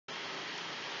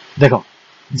देखो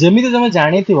जेमिति तुम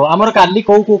जानी थी आमर काली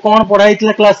कौन पढ़ाई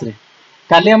क्लास रे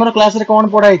काली आमर क्लास रे कौन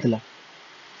पढ़ाई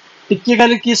टिके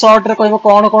खाली कि सर्ट रे कहबो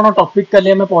कौन कौन टॉपिक काली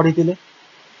हमें पढ़ी थिले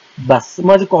बस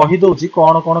मुझे कही दउची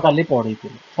कौन कौन काली पढ़ी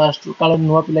थिले फर्स्ट काले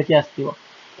नुवा पिला कि आस्तिबो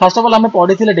फर्स्ट ऑफ ऑल हमें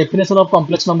पढ़ी थिले डेफिनेशन ऑफ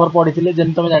कॉम्प्लेक्स नंबर पढ़ी थिले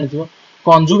जेन तुम जानि थिबो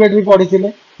कंजुगेट भी पढ़ी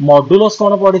थिले मॉड्यूलस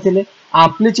कौन पढ़ी थिले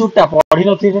एम्प्लीट्यूड टा पढ़ी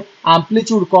नथिले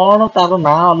एम्प्लीट्यूड कौन तार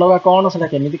ना अलग कौन सेटा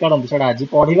केमिति काढंती सेटा आज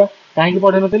पढ़ीबा काहे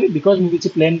पढ़ी नथिले बिकॉज़ मु किछि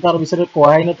प्लेन तार विषय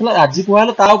कहै नथिला आज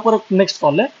कहले ता ऊपर नेक्स्ट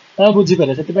कले त बुझी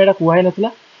पारे सेति पे एटा कहै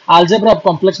नथिला algebra of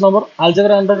complex number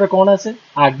algebra under रे कौन आसे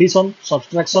एडिशन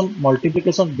सब्ट्रैक्शन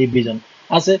मल्टीप्लिकेशन डिवीजन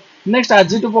आसे नेक्स्ट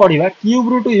आज to पढ़ीबा cube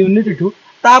root unit to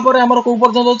तापर हमर को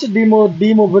पर्यंत अछि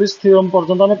डी मोइव्रेस थ्योरम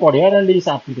पर्यंत हम पढ़िया एंड इस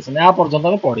एप्लीकेशन या पर्यंत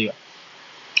हम पढ़िया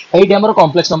एठी हमर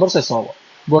कॉम्प्लेक्स नंबर शेष हो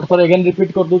गोट थर अगेन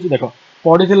रिपीट कर दोछि देखो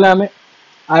पढ़िथिले हमें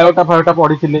आयोटा फायोटा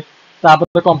पढ़िथिले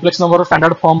तापर complex number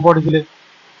standard form पढ़िथिले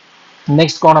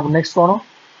next कोन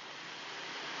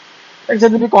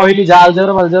जदि भी कहली जा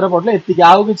अलजेब्रा पढ़ले एति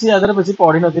आउ किछि आदर पछि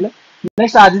पढ़ि नथिले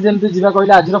नेक्स्ट आज जेंति जीवा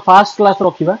कहले आज row first class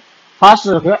रखिबा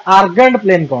urgent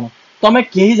plane कोन तमे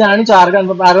केही जानि छ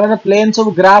आर्गेंट प्लेन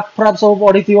सब ग्राफ फ्राफ सब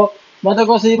पढ़िथियो मते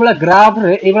को सेही बला ग्राफ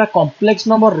रे ए बला कॉम्प्लेक्स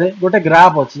नंबर रे गोटे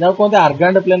ग्राफ अछि जा कोन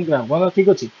आर्गेंट प्लेन ग्राफ ठीक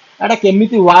अछि एटा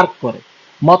केमिति वर्क करे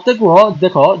मते को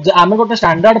देखो जे आमे गोटे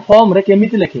स्टैंडर्ड फॉर्म रे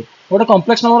केमिति लेखे गोटे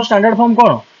कॉम्प्लेक्स नंबर स्टैंडर्ड फॉर्म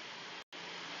कोन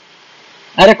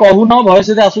अरे कहू न भय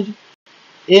से आसु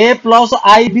a plus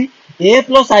ib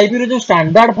रे जो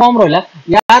स्टैंडर्ड फॉर्म रहला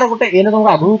यार गोटे एने तुमको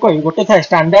आगु कहि गोटे था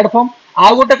स्टैंडर्ड फॉर्म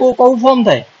आ गोटे को फॉर्म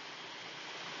थाए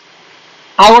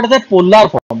आ गोटे था पोलर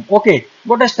फॉर्म ओके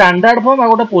गोटे स्टैंडर्ड फॉर्म आ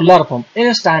गोटे polar form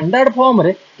a standard form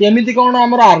रे केमिति कोन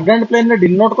हमर आर्गेंट प्लेन रे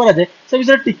डिनोट करा जाय से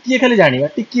विषय टिकिए खाली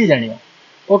जानिबा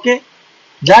ओके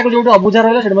जाक जोटे अबुझा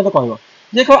रहला सेट मते कहबो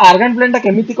देखो आर्गेंट प्लेन ता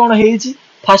केमिति कोन हेइची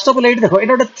फर्स्ट ऑफ ऑल एट देखो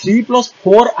एटा गोटे 3 +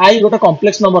 4i गोटे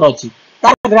कॉम्प्लेक्स नंबर अछि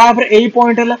तार ग्राफ रे एई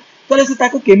पॉइंट हला तले से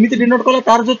ताको केमिति डिनोट कला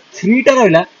तार जो 3 टा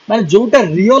रहला माने जोटा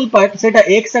रियल पार्ट सेटा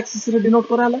x एक्सिस रे डिनोट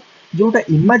कराला जोटा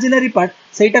इमेजिनरी पार्ट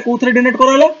सेटा कोथरे डिनोट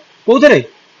कराला कोथरे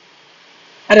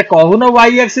अरे कहू न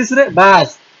y एक्सिस रे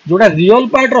बस जोटा रियल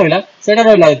पार्ट रहला सेटा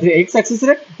रहला x एक्सिस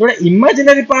रे जोटा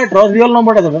इमेजिनरी पार्ट रो रियल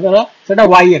नंबर टा देला सेटा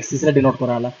y एक्सिस रे डिनोट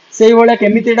कराला सेही भले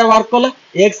केमिति एटा वर्क कला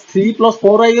x 3 +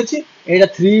 4i अछि एटा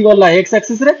 3 गला x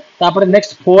एक्सिस रे तापर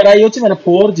नेक्स्ट 4i अछि माने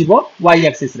 4 जीवो y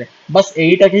एक्सिस रे बस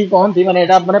एटा की कोनथि माने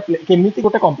एटा माने केमिति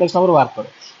गोटे कॉम्प्लेक्स नंबर वर्क करे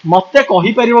मते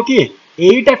कहि परिबो कि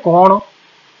एटा कोन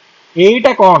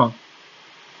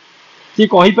की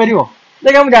कहि परिबो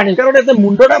देख हम जानि कारण एते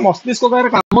मुंडटा मस्तिष्क कार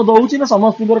काम दउछि ना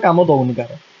समस्त कर काम दउनि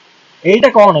कार एटा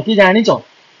कोन की जानि छ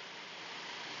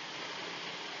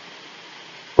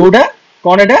कोडा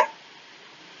कोन एटा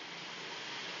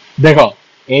देखो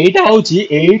एटा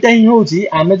ही होउछि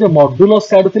आमे जो मॉड्यूलस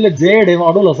काढुथिले जेड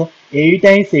मॉड्यूलस एटा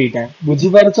ही सेटा बुझि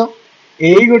पारछो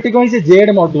एई गोटी कहि से जेड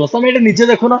मॉड्यूलस हम एटा निजे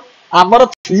देखो ना हमर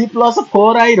 3 +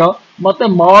 4i रो मते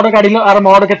मॉड काढिलो आर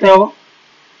मॉड केते होबो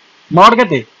मॉड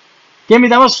केते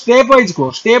केमिति हम स्टेप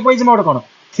वाइज मॉड कोन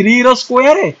 3 रो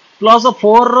स्क्वायर रे प्लस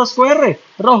 4 रो स्क्वायर रे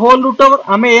रो होल रूट ओवर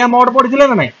हमें ए मॉड पढिथिले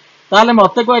ना नै ताले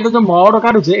मते को एटा जो मॉड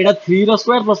काढुछे एटा 3 रो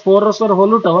स्क्वायर प्लस 4 रो स्क्वायर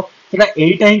होल रूट ओवर सेटा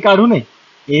एटा ही काढु नै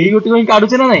एई गोटी को ही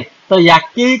काढुछे ना नै तो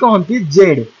याके ही कहंती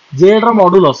जेड रो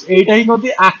मॉड्यूलस एटा ही कहंती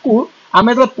आकू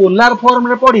हमें तो पोलर फॉर्म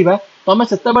रे पढिबा तमे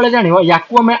सेते बेले जानिबो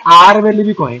याकू हमें आर बेली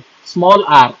भी कहे small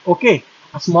are okay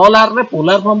small are रे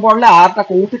पोलर फॉर्म पढले आर ता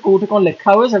कोठी कोन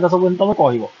लेखा होय सेटा सब तमे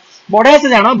कहइबो बढ़िया से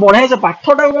जानो बढ़िया से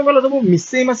पाठटा को गले सब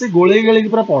मिसई मासे गोळे गळे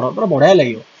पूरा पढो पूरा बढ़िया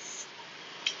लागियो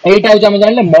एटा हम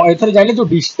जानले एथर जानले जो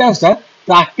डिस्टेंस ता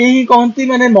ताके ही कहंती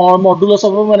माने मॉड्यूलस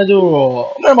ऑफ माने जो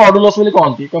मॉड्यूलस बोली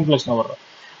कहंती कॉम्प्लेक्स नंबर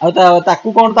आ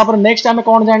ताकू कोन तापर नेक्स्ट हमें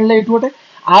कोन जानले एठु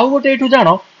गोटे एठु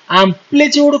जानो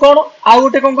एम्प्लीट्यूड कोन आ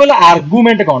गोटे कोन कहला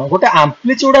आर्गुमेंट कोन गोटे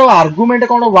एम्प्लीट्यूड और आर्गुमेंट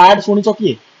कोन वर्ड सुनिचो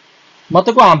की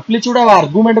मते को एम्प्लीट्यूड और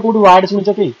आर्गुमेंट कोड वर्ड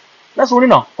सुनिचो की ना सुनि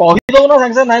न कहि दो ना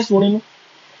संगे नाही सुनिनु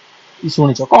ई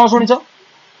सुनिचो कोन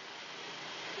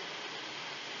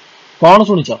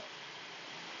सुनिचो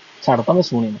छाड़ तमे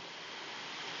सुनिनु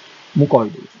मु कहि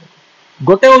दे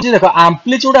गोटे होची देखो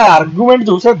एम्प्लीट्यूड और आर्गुमेंट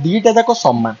जो से दीटा जाको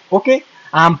समान ओके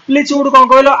एम्प्लीट्यूड कोन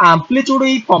कहलो एम्प्लीट्यूड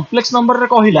ई कॉम्प्लेक्स नंबर रे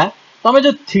कहिला तमे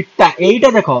जो थीटा एटा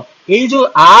देखो ए जो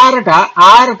आर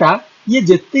टा ये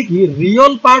जेति की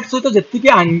रियल पार्ट सहित जेति की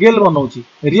एंगल बनौची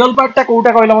रियल पार्ट टा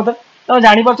कोटा कहला मते तो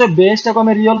जानि परछे बेस टा को हम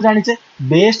रियल जानिचे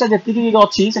बेस टा जेति की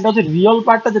अछि सेटा होची रियल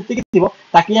पार्ट टा जेति की थिबो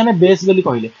ताकि हमें बेस बेली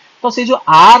कहले तो से जो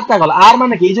आर टा गला आर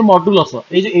माने की जो मॉड्यूलस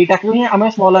ए जो एटा को ही हमें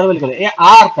स्मॉल आर बेली कहले ए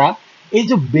आर टा ए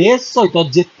जो बेस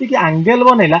सहित जेति की एंगल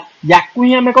बनेला याकू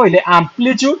ही हमें कहले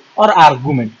एम्प्लीट्यूड और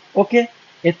आर्गुमेंट ओके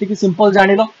एति की सिंपल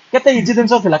जानिलो केते इजी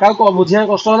दिनस थिला का को बुझिया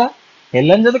कष्ट होला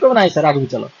हेलन जदी को नाही सर आगु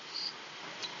चलो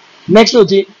नेक्स्ट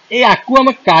होची ए आकु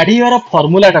हम काढियार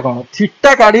फार्मूलाटा कोन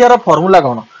थीटा काढियार फार्मूला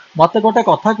कोन मते गोटे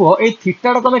कथा को ए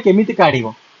थीटाटा तमे केमिति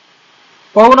काढिबो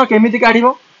कहून केमिति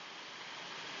काढिबो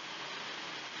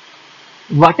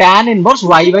tan inverse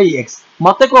y by x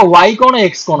मते को y कोन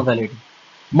x कोन ताले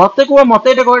मते को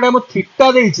मते एटा कोडा म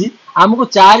थीटा देइची हमको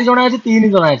 4 जणा अछि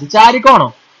 3 जणा अछि 4 कोन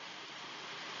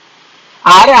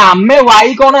अरे आमे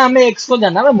y कोन आमे x को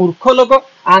जाना आमे मूर्ख लोक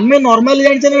आमे नॉर्मली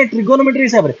जानि छै ट्रिगोनोमेट्री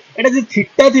हिसाब रे एटा जे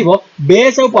थीटा थिबो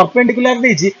बेस और परपेंडिकुलर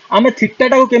देइची आमे थीटा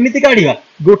टा को केमिति काढिबा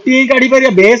गोटी ही काढी परिया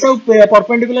बेस और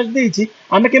परपेंडिकुलर देइची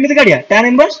आमे केमिति काढिया tan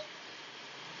इनवर्स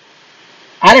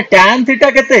अरे tan थीटा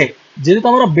केते जे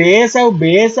तमरो बेस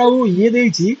और ये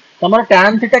देइची तमरो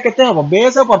tan थीटा केते हबो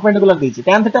बेस और perpendicular देइची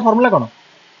tan theta formula cone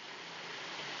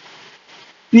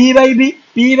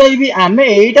p by b आमे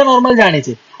एटा नॉर्मल जानि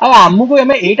छै अब हमको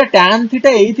हमें एटा tan थीटा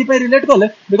एथि पे रिलेट करले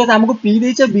बिकॉज़ हमको p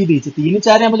देइछे b देइछे 3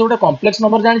 4 हम जोटा कॉम्प्लेक्स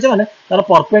नंबर जानि छै माने तार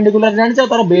परपेंडिकुलर जानि छै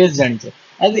तार बेस जानि छै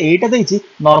अब एटा देइछि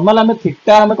नॉर्मल हमें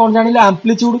थीटा हमें कोन जानिले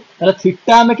एम्प्लीट्यूड तार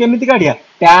थीटा हमें केमिति काढिया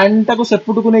tan टा को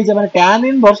सेपुट को नै छै माने tan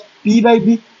inverse p by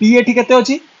b p एथि केते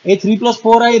अछि ए 3 +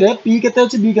 4i रे p केते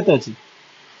अछि b केते अछि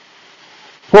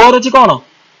 4 अछि कोन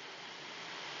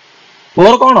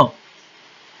 4 कोन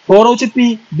 4 होची p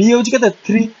b होची केते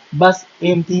 3 बस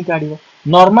एमती ही काढिबो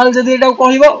नॉर्मल जदी एटा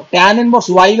कहइबो tan inverse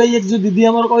y by x जो दीदी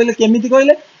हमर कहले केमिति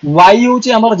कहले y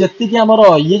होची हमर जत्ति कि हमर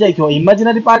ये जाइथो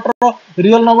इमेजिनरी पार्ट रो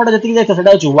रियल नंबर जत्ति कि जाइथो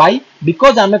सेटा होची y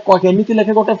बिकॉज़ हमें केमिति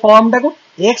लेखे गोटे फॉर्म टाको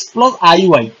x +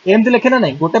 iy एमति लेखे ना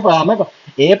नै गोटे हमें a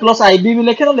 + ib भी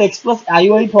लेखे न x +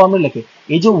 iy फॉर्म में लेखे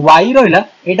ए जो y रहला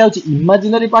एटा होची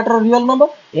इमेजिनरी पार्ट रो रियल नंबर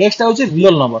x टा होची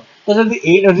रियल नंबर तो जदी a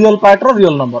real part row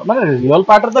real number माने रियल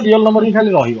पार्ट रो तो रियल नंबर ही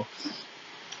खाली रहिबो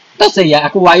तो सही है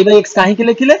y by x काहे के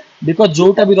लिखिले बिकॉज़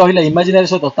जोटा भी रहिला इमेजिनरी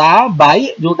सहित ता बाय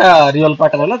जोटा रियल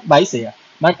पार्ट रहला बाय सेया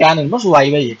माने tan inverse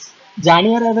y by x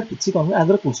जानि यार अगर किछि कहू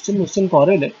अगर क्वेश्चन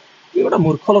करेले कि गोटा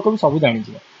मूर्ख लोक भी सब जानि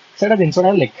जिवो सेटा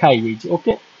दिनसडा लेखा आइ जाइछि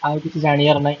ओके आ किछि जानि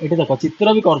यार नै एठी देखो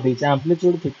चित्र भी कर देइछि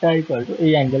amplitude theta equal to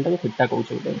A angle टा थीटा कहू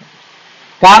छै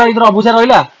कार इधर अबुझा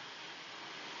रहिला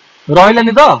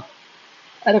नि तो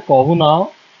अरे कहू ना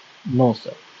नो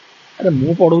सर अरे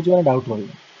मु पढौ छि माने डाउट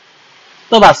रहिला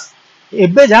तो बस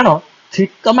एबे जानो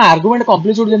ठीक तुम आर्गुमेंट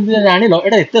कम्प्लीट जमी जान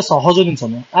एटा एत सहज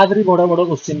जिन आदि बड़ बड़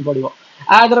क्वेश्चन पड़ो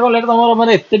आदर कले तुम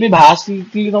मैंने एत भी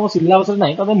भास्टली तुम सिलेबस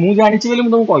ना तो मुझे जानी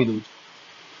तुमको कहीदे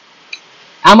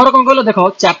आमर कौन कह देख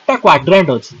 4टा क्वाड्रेंट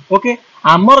अच्छी ओके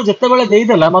आमर जिते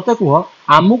देदेला मत कह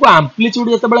आमको आम्प्लीट्यूड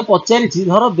जिते पचारि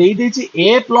धर दे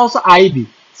ए प्लस आई बी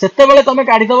से तुम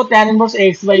काढ़ीदेव tan inverse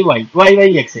x by y y by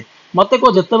x मत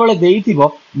कह जिते देथिबो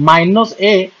माइनस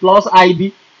ए प्लस आई बी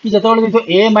कि जिते देखो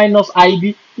a माइनस आई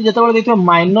बी कि जिते देखो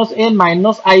माइनस ए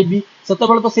माइनस आई बी से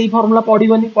तो सही फॉर्मूला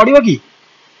पड़ोनी पड़ो कि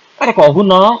अरे कहू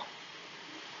ना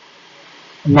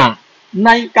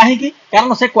नाई कहीं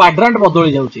कारण से क्वाड्रेंट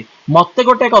बदली जाउची मते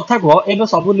गोटे कथा कह एबे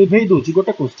सब लिभेई दोची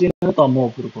गोटे क्वेश्चन तम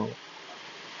ऊपर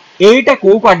कह एटा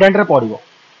को क्वाड्रेंट रे पड़ो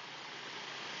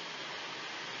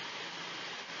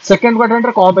सेकंड क्वाड्रेंट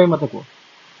रे कोन पे मते को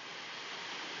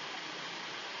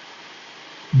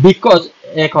बिकॉज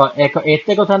एक एक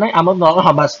एते कथा नै हम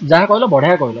बस जहाँ कहलो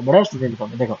बढ़िया स्टूडेंट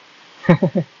कमे देखो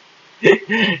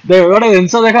देखो गोटे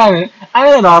जिनस देखा आम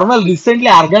नॉर्मल रिसेंटली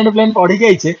आर्गुमेंट प्लेन पढ़ी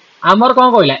जाइए आमर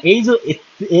कौन कहला जो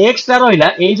एक्सटा रहा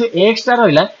जो एक्सटा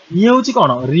रहा ये हूँ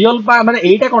कौन रियल माने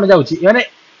एटा कौन जाउची माने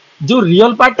जो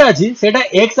रियल पार्टा अच्छी सेटा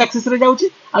एक्स एक्सिस रे जाउची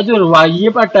आ जो ये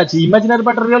पार्टा अच्छी इमेजिनरी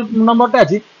पार्ट रियल नंबरटा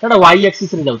अच्छी सेटा वाई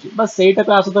एक्सिस रे जाउची बस सेटा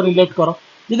को आसो तो रिलेट करो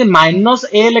जदि माइनस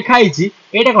ए लिखाई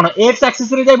एटा कौन एक्स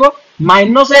एक्सिस रे जाइबो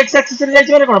माइनस एक्स एक्सिस रे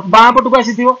जाइछि माने कौन बाँ पटको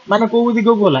आसीथिबो माने को दिग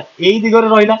को गला एई दिगरे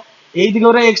रहिला एई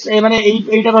दिगरे एक्स माने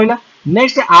एइटा रहिला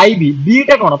नेक्स्ट आई बी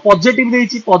बीटा कौन पॉजिटिव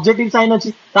देइछि पॉजिटिव साइन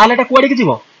अछि ताले एटा कोडी कि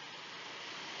जिवो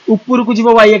ऊपर को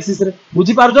जीवो वाई एक्सिस रे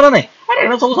बुझी पारजो ना नै अरे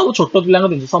एटा सब छोट पिलांग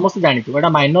दिन समस्त जानिथि एटा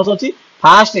माइनस अछि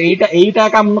फास्ट एइटा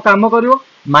काम करिवो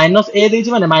माइनस ए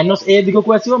देइछि माने माइनस ए दिग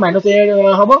को आसीबो माइनस ए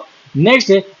हबो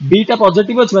नेक्स्ट बीटा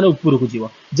पॉजिटिव अछि माने ऊपर को जीवो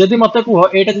जदि मते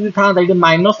कह एटा जदि थांदा एटा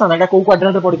माइनस थांदा एटा को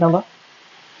क्वाड्रेंट रे पड़ी थांदा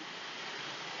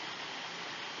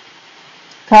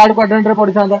थर्ड क्वाड्रेंट रे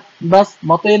पड़ी थांदा बस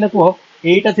मते एने कह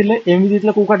एटा थिले एमि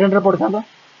दितले को क्वाड्रेंट रे पड़ी थांदा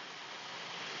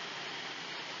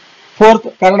फोर्थ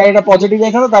कारण एटा पॉजिटिव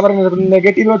जाय थांदा तापर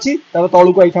नेगेटिव अछि तापर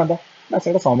तळु को आइ थांदा बस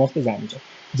एटा समस्त जानिछो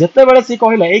जते बेले सी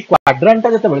कहिला ए क्वाड्रेंट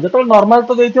जते नॉर्मल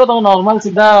तो देथियो त नॉर्मल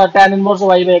सीधा tan inverse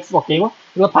y by x पकेइबो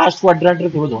तो फर्स्ट क्वाड्रेंट रे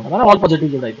थिबो जोना माने ऑल पॉजिटिव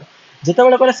जोडा आइबो जते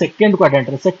बेले कहले सेकंड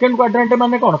क्वाड्रेंट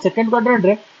माने कोन सेकंड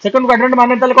क्वाड्रेंट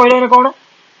माने तले कहले कोन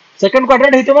सेकंड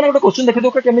क्वाड्रेंट हेतो माने गोटे क्वेश्चन देखि दो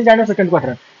केमि जाने सेकंड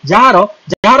क्वाड्रेंट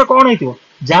जहार कोन हेतिबो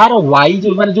जार y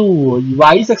जो माने जो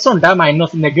y सेक्शन टा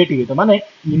माइनस नेगेटिव तो माने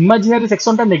इमेजिनरी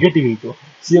सेक्शन टा नेगेटिव तो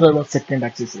सी रहबो सेकंड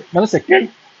एक्सिस रे माने सेकंड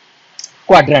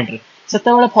क्वाड्रेंट रे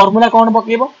सेते बेले formula cone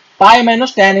पकेबो pi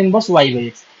minus tan inverse y by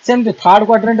x सेमते third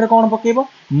quadrant रे कोन पकेबो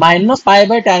minus pi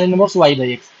by tan inverse y by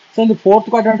x सेमते fourth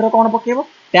quadrant रे कोन पकेबो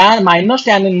tan minus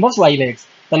tan inverse y by x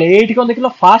तले एठी कोन देखिलो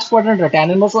first quadrant रे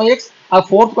tan inverse y x आ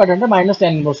fourth quadrant रे minus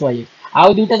tan inverse y x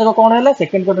आउ दुईटा जक कोन हैला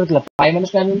second quadrant La pi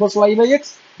minus tan inverse y by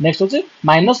x next होचे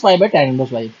minus pi by tan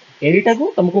inverse y एटा को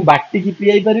तुमको बाटी की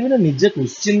पीआई परिबे ना निजे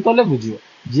क्वेश्चन कले बुझियो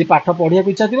जे पाठ पढिया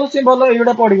इच्छा थिबो से भलो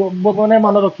एटा पढिबो माने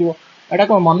मन रखिबो एटा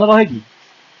को मन रहे कि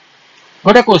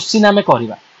गोटे क्वेश्चन आमे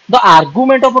करबा the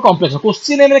argument of complex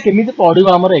question एमे केमिति पढिबो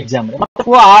हमर एग्जाम रे मत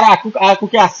को आर आकु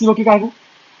के आसीबो कि काकू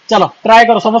चलो ट्राई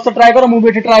करो समस्त ट्राई करो मु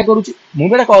बेटे ट्राई करूची मु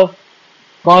बेटा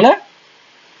कहले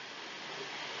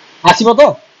आसीबो तो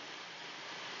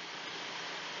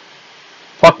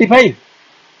 45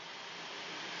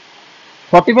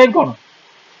 45 कोन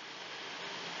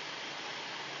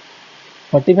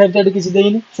 45 तो किसी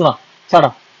देइनी सुना छाड़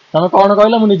तमे कोन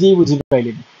कहला मु निजे बुझी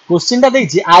पाइली क्वेश्चन टा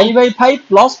देछि i by 5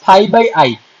 plus 5 by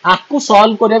i आकु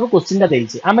solve करिया को क्वेश्चन टा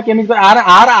देछि आमे केमिति आर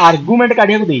आर आर्गुमेंट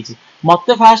काढिया को देछि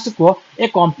मते फास्ट को ए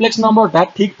कॉम्प्लेक्स नंबर टा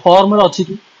ठीक फॉर्म रे अछि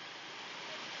कि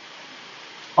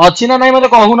अछि ना नाही मते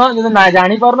कहू ना जे ना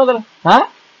जानि परनो त हां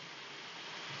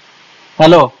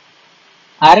हेलो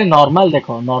अरे नॉर्मल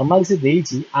देखो नॉर्मल से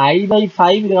देछि i by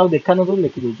 5 देखा न तो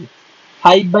लिखि दोछि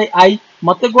 5 by i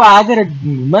मते को आधे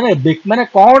माने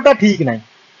कोनटा ठीक नाही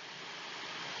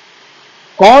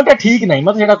कोनटा ठीक नाही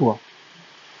मते सेटा को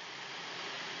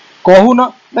कहू ना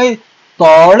भाई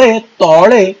तळे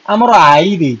तळे हमर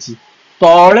i देछि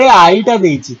तळे i टा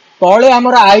देछि तळे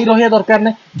हमर i रहिया दरकार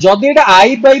नै जदी एटा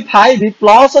i by 5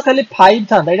 प्लस खाली 5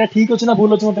 था एटा ठीक अछि ना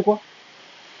भूल अछि मते को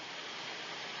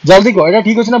जल्दी को एटा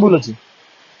ठीक अछि ना भूल अछि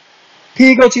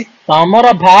ठीक अछि हमर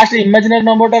फास्ट इमेजिनरी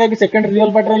नंबर टार कि सेकंड रियल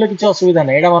पार्ट रहले किछ असुविधा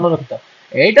नै एटा मन रखता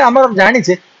एटा हमर जानि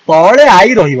छे तळे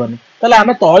i रहिबनी तले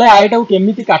हमें तळे i टा को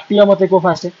केमिति काटिया मते को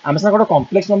फास्ट हमें से गोटे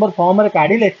कॉम्प्लेक्स नंबर फॉर्म रे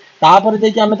काढिले तापर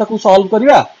जे कि हमें ताकू सॉल्व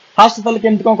करिवा फास्ट तले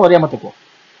केमिति कोन करिया मते को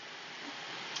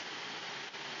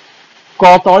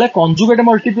तळे कंजुगेट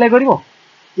मल्टीप्लाई करिवो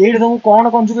एड तुम कोन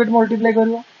कंजुगेट मल्टीप्लाई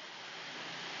करिवो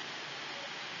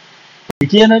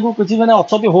देखिए ना को कुछ माने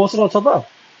अछती होश रे अछ तो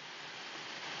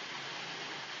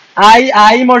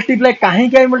आई मल्टीप्लाई काहे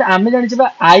के आमे जानि छबा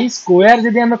आई स्क्वायर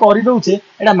जदी हमें करि दोछे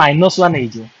एटा -1 हे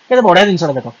जो केते बढिया जिंस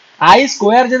देखो आई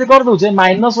स्क्वायर जदी कर दोछे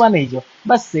 -1 हे जो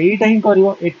बस सेटा ही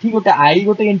करिवो एठी गोटे आई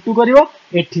गोटे इनटू करिवो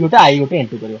एठी गोटे आई गोटे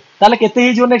इनटू करिवो ताले केते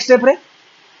हे जो नेक्स्ट स्टेप रे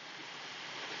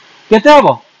केते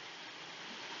हबो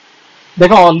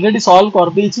देखो ऑलरेडी सॉल्व कर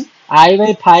देछि i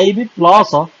by 5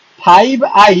 plus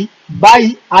 5i by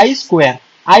i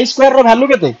square rho value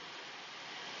केते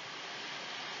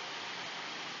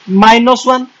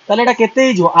 -1 ताले एटा केते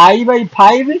हे जो i by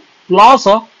 5 plus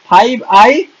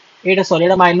 5i Etah sorry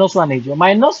एटा -1 हे जो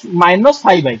माइनस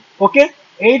 5i ओके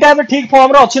एटा अब ठीक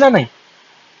फॉर्म रे अछि ना नहीं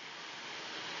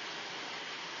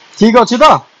ठीक अछि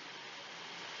तो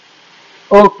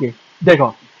ओके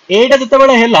देखो एटा जते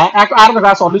बेले हेला आर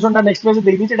देखा सॉल्यूशन टा नेक्स्ट पेज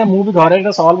दे दी एटा मु भी घरे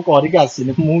एटा सॉल्व करि के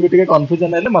आसीले मु भी टिके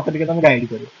कंफ्यूजन हेले मते टिके तुम गाइड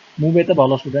करियो मु भी एते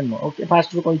भलो स्टूडेंट न ओके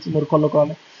फास्ट रो कहिछि मूर्ख लोक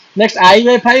हमें नेक्स्ट i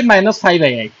by 5 -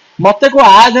 5i मते को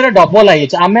आ धरे डबल आई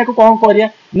छ आमे को कोन करिया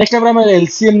नेक्स्ट स्टेप रे हम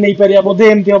एलसीएम नै परिया बोधे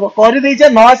एमती हबो करि देइ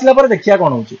छ न आसला पर देखिया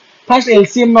कोन होछि फर्स्ट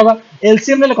एलसीएम नबा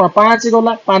एलसीएम ले कोन 5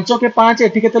 गला 5 के 5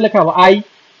 एठी केते लिखा हो i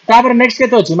तापर नेक्स्ट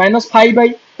केते होछि -5i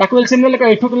ताको एलसीएम ले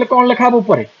एठो ले कोन लिखा हो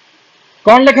ऊपर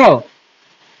कोन लिखा हो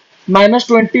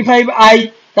 -25i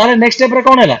तारे नेक्स्ट स्टेप रे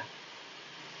कोन हैला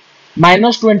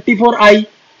 -24i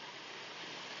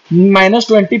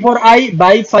 -24i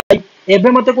by 5 एबे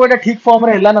मते को एटा ठीक फॉर्म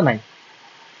रे हैला ना नाही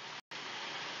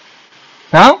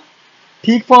हां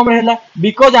ठीक फॉर्म रे हैला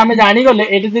बिकॉज़ आमे जानि गले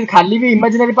एटे खाली भी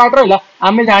इमेजिनरी पार्ट रहला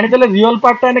आमे जानि देले रियल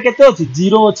पार्ट ता ने केते अछि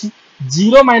 0 अछि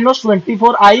 0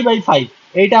 -24i by 5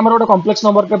 एटा हमर गोटे कॉम्प्लेक्स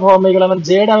नंबर पे फॉर्म हे गेला माने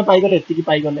z आमे पाई गले एति की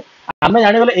पाई गले आमे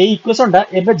जानि गले ए इक्वेशन ता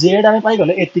एबे z आमे पाई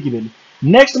गले एति की बेली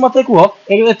नेक्स्ट मते को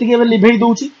एति की एबे लिभेई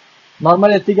दोउची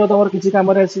नॉर्मल एति की तमर किछि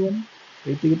काम रे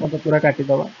आसीबनी एति की पता पूरा काटी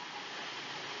दबा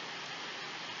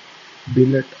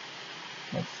डिलीट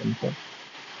सिंपल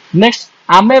नेक्स्ट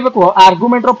आमे एबे को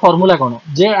argument row formula cone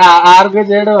J are के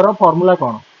जेड रो फार्मूला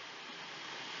कोन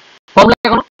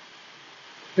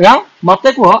या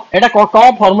मते को एटा को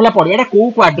फार्मूला पड़ी एटा को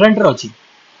क्वाड्रेंट रे अछि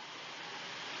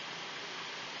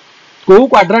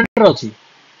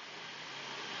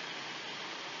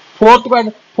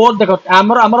फोर्थ देखो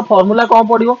हमर फार्मूला कोन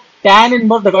पड़ियो tan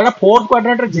इनवर्स देखो एटा फोर्थ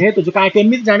क्वाड्रेंट रे जेहेतु जो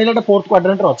केमित जानिला एटा फोर्थ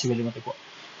क्वाड्रेंट रे अछि बोली मते को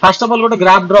फर्स्ट ऑफ ऑल गोटे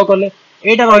ग्राफ ड्रा करले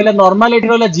एटा रहिला नॉर्मल एठी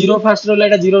रहिला 0 फर्स्ट रहिला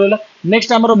एटा 0 रहिला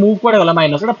नेक्स्ट हमरो मूव कोडे गला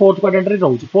माइनस एटा फोर्थ क्वाड्रेंट रे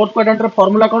रहउची फोर्थ क्वाड्रेंट रे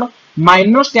formula cone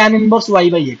minus tan inverse y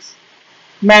by x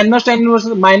minus tan inverse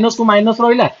minus को माइनस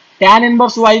रहिला tan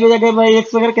inverse y by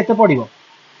x वगैरह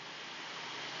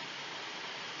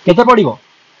केते पड़िबो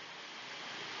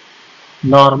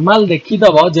नॉर्मल देखि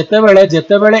दबो जेते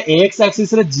बेले x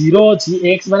एक्सिस रे 0 अछि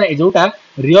x माने जोटा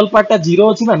रियल पार्ट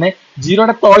 0 अछि माने 0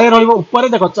 टा तळे रहइबो ऊपर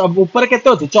देखो ऊपर केते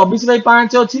अछि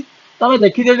 24/5 अछि तमे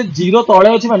देखि जे 0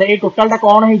 तळे अछि माने ए टोटल टा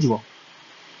कोन हे जिवो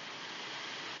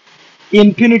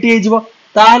इन्फिनिटी हे जिवो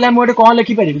ताहले हम ओटे कोन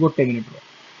लिखि परिबी गोटे मिनिट रो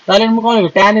ताहले हम कोन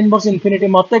tan इनवर्स इन्फिनिटी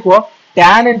मते को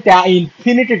tan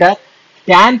इन्फिनिटी टा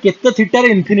tan केते थीटा रे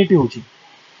इन्फिनिटी होछि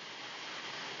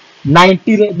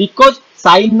 90 रे बिकॉज़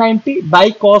sin 90 by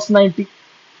cos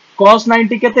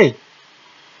 90 केते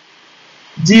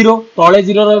 0 तळे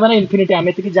 0 रहे माने इन्फिनिटी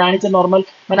आमे तकी जानिचे नॉर्मल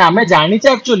माने आमे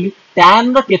जानिचे एक्चुअली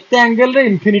tan रो केते एंगल रे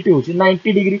इन्फिनिटी होछि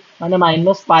 90 डिग्री माने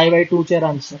 -π/2 chair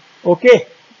answer okay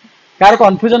car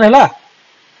confusion हैला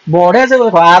बढे से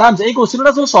देखो आराम से ए क्वेश्चन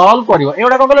रा सब सॉल्व करियो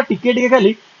एडा को कहला टिके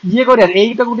खाली ये करिया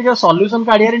एटा को टिके सॉल्यूशन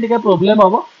काढिया रे टिके प्रॉब्लम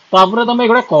हबो तापर तमे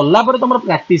एगुडा कल्ला पर तमर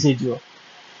प्रैक्टिस हे जिवो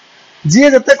जी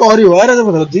जते करियो अरे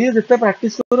देखो जी जते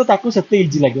प्रैक्टिस करो ताकू सेते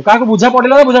इजी लागियो काको बुझा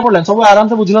पड़ला सब आराम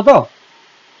से बुझलो तो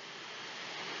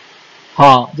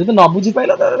हां जते न बुझी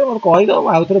पाइला त मोर कहि दो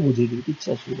आ उतरे बुझी दी किछ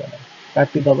असुविधा नै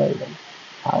काटी दबा एगल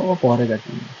आ वो परे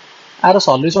काटी आरो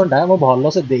सॉल्यूशन टा मो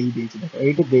भलो से देई देछि देखो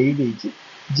एठी देई देछि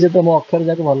जे तो मो अक्षर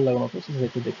जाके भल लागनो तो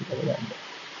सेते देखि तबे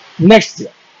जान नेक्स्ट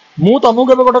मु तमु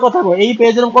केबे गोटे कथा को एई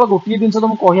पेज रे को गोटी दिन से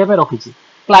तुम कहिया पे रखिछि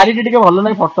क्लैरिटी टिके भलो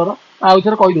नै फोटो रो आ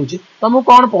उथरे कहि दोछि तमु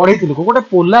कोन पढैथिलु गोटे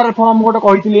पोलर फॉर्म गोटे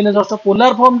कहिथिलि ने जस्ट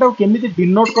पोलर फॉर्म टा केमिति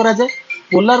डिनोट करा जाय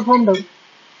पोलर फॉर्म टा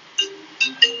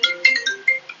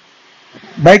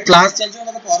भाई क्लास चल जो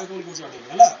ना तो पारे कॉल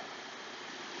कर हला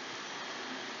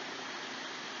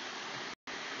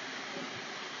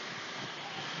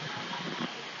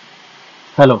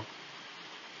हेलो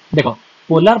देखो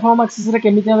पोलर फॉर्म एक्सिस रे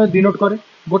केमिति हम डिनोट करे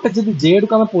गोटे जदी z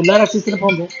को हम पोलर एक्सिस रे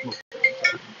फॉर्म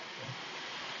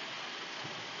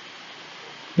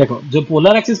देखो जो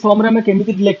पोलर एक्सिस फॉर्म रे हम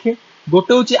केमिति लिखे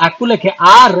गोटे होची आकु लिखे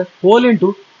r whole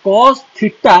into cos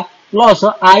theta plus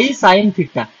i sin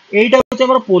theta एटा होची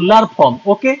हमर polar form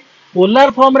okay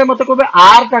polar form रे मते कहबे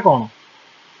r टा कोन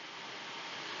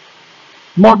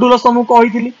मॉड्यूलस हम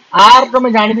कहिथिली r तो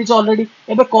मैं जानि दिछ ऑलरेडी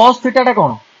एबे cos थीटा टा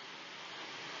कोन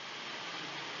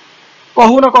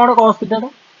कहू ना कोन cos थीटा टा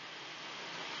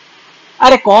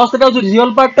अरे cos थीटा जो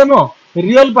रियल पार्ट टा नो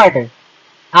रियल पार्ट है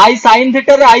i sin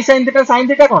थीटा रे i sin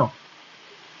थीटा कोन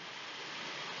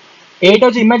एटा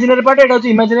होची इमेजिनरी पार्ट एटा होची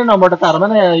इमेजिनरी नंबर तार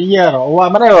माने ये रो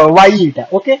माने y एटा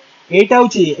ओके एटा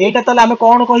होची एटा तले हमें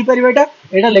कोन कहि परिबे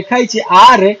एटा लिखाई छी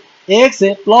r x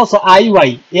प्लस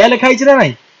iy या लिखाई छी ना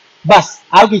नहीं बस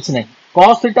आ किछ नहीं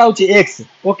cos थीटा होची x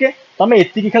ओके तमे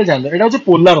एति की खाली जान एटा होची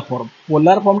पोलर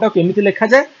फॉर्म टा केमिति लिखा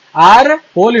जाय r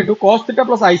whole into cos theta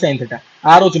plus i sin theta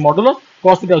r होची मॉड्यूलस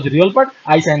cos थीटा होची real part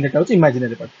i sin theta होची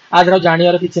इमेजिनरी पार्ट आधर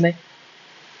जानियार किछ नहीं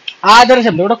आधर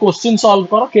से गोटा क्वेश्चन सॉल्व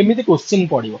करो केमिति क्वेश्चन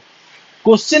पडिबो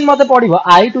क्वेश्चन मते पडिबो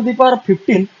i to the power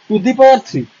 15 to the power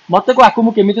 3 मते को आकु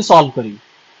मु केमिति सॉल्व करी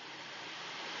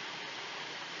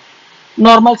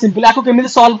नॉर्मल सिंपल आकु केमिति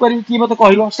सॉल्व करी की मते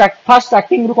कहिबो फर्स्ट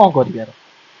स्टार्टिंग रु कोन करी यार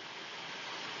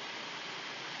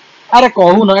अरे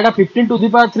कहू ना एटा 15 टू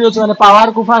द पावर 3 होछ माने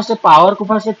पावर को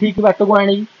फर्स्ट ठीक बाटो को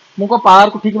आनी मु को पावर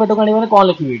को ठीक बाटो को आनी माने कोन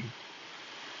लिखिबे एटी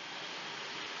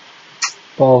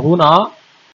कहू ना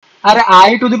अरे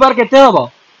i टू द पावर केते हबो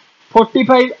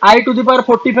 45 i टू द पावर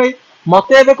 45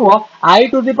 मते देखो i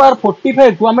टू द पावर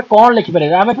 45 को हमें कोन लिखि पारे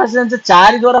हमें फर्स्ट जान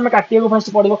 4 द्वारा हमें काटिया को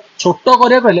फर्स्ट पड़िबो छोटो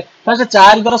करिया कहले फर्स्ट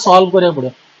 4 द्वारा सॉल्व करिया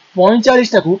पड़िबो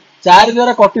 45 टा को 4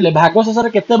 द्वारा कटिले भाग शेष रे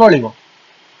केते बळिबो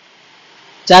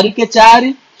 4 के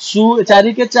 4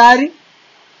 4 के 4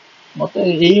 मते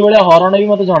एई बळे हरण भी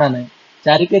मते जणा नै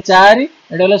 4 के 4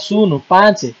 एटा हला 0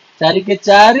 5 4 के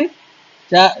 4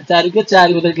 4 के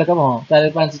 4 बते लका हां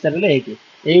 4 5 4 ले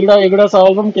 1 एगुडा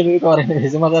सॉल्व हम केबे करे नै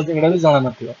से मते एगुडा भी जणा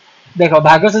नथिबो देखो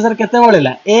भाग शेष रे केते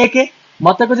बळिला 1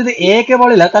 मते को जदी 1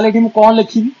 बळिला ताले एठी मु कोन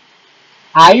लिखिबी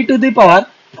i to the power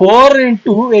 4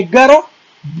 into 11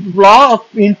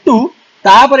 plus into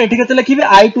तापर एठी केते लिखिबी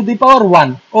i to the power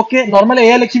 1 okay normal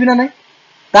ए लिखिबी ना नै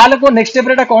ताले को नेक्स्ट स्टेप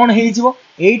रेटा कोन हेइ जिवो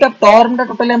एटा टर्म टा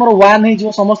टोटली हमर 1 हेइ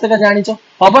जिवो समस्त का जानिचो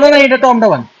हबो ना एटा टर्म टा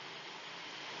 1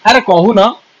 अरे कहू ना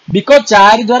बिकॉज़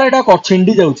 4 द्वारा एटा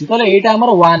छिंडी जाउची तले एटा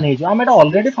हमर 1 हेइ जिवो हम एटा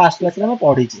ऑलरेडी फर्स्ट क्लास रे हम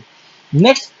पढी छी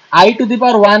next i to the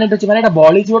power 1 एटा छि माने एटा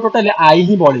बळी जिवो टोटली i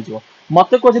ही बळी जिवो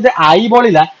मते को जदि i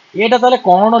बळीला एटा तले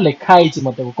कोन लेखा हेइ छि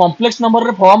मते को कॉम्प्लेक्स नंबर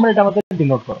रे फॉर्म रे एटा मते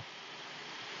डिनोट करो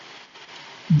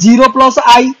 0 प्लस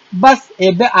आई बस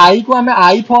एबे आई को आमे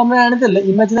आई फॉर्म रे आनी देले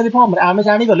इमेजिनरी फॉर्म रे आमे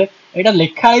जानी गले एटा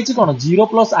लेखा आइछि कोन 0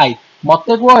 प्लस आई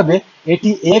मते को एबे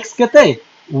एटी x केते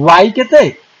y केते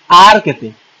r केते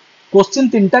क्वेश्चन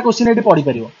तीनटा क्वेश्चन एटी पढी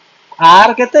परियो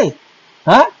r केते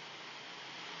हां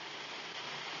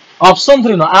ऑप्शन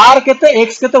 3 नो r केते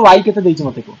x केते y केते देछि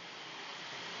मते को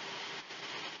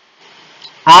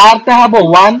r ता हबो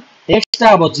 1 x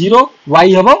ता हबो 0 y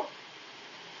हबो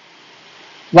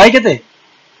y केते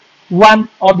 1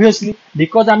 ऑब्वियसली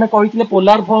बिकॉज आमे कहितले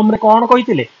पोलर फॉर्म रे कोन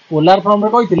कहितले पोलर फॉर्म रे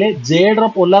कहितले z रो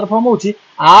पोलर फॉर्म होची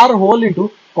r whole into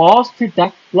cos theta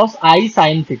plus i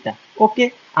sin theta okay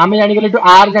आमे जानि गेले तो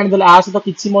r जानि देले r से तो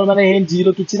किछि मोर माने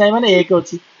 0 किछि नै माने 1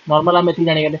 अछि नॉर्मल आमे एति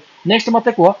जानि गेले नेक्स्ट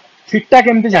मते को थीटा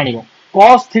केमति जानिबो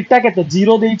cos थीटा केते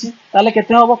 0 देइछि ताले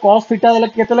केते हबो cos थीटा देले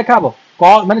केते लेखा हबो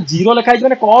cos माने 0 लेखा आइछि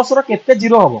माने cos रो केते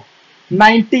 0 हबो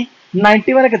 90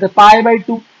 90 माने केते पाई बाय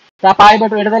 2 ता पाई बाय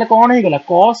 2 एटा देले कोन हे गेला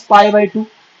cos पाई बाय 2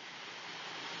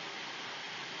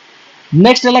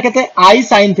 नेक्स्ट हला केते i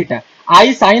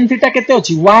sin थीटा केते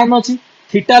अछि 1 अछि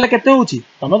थीटा ले केते होछि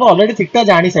तमे तो ऑलरेडी थीटा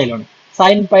जानि साइलोनी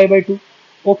sin pi by 2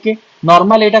 okay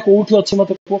normal एटा कोठी अछि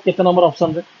मते को केते नंबर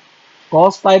ऑप्शन रे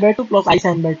cos pi by 2 plus i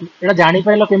sin bye 2 एटा जानि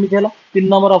पाइलो केमिति हला 3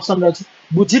 नंबर ऑप्शन रे अछि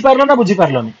बुझी पारलो ना बुझी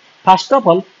पारलोनी फर्स्ट ऑफ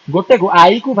ऑल गोटे को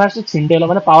i को फर्स्ट छिंडेलो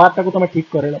माने पावर टा को तमे ठीक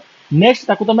करेलो नेक्स्ट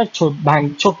ताकू तमे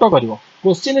छोटो करिवो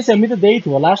क्वेश्चन सेमिति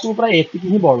देइथो लास्ट ऊपर एति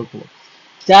ही बढुथो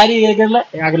चारि ए गेला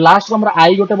लास्ट हमरा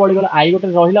i गोटे बढी गेला i गोटे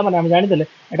रहिला माने हम जानि देले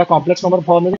एटा कॉम्प्लेक्स नंबर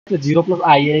फॉर्म में 0 प्लस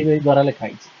i द्वारा लिखाइ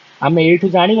छै हमें एठु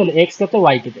जानि गेले x केते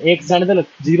y केते x जानि देले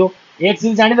 0 x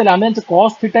जानि देले हमें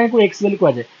cos थीटा को x बेली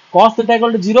कहै छै cos थीटा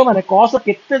इक्वल टू 0 माने cos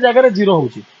केते जगह रे 0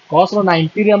 होउची cos रो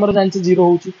 90 रे हमर जानि 0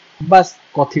 होउची बस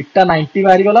को थीटा 90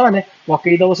 बाहरी गला माने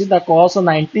पकई दबो सीधा cos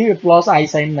 90 plus i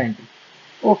sin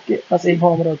 90 okay बस ए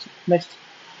फॉर्म रे अछि नेक्स्ट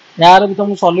यार भी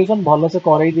तुम सॉल्यूशन भलो से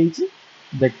करई देइची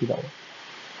देखि दबो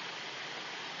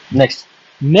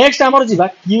नेक्स्ट हमर जीवा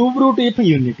क्यूब रूट इफ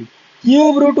यूनिटी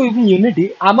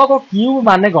हमको क्यूब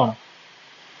माने कोन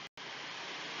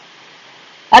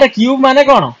अरे क्यूब माने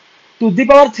कोन टू द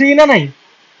पावर 3 ना नहीं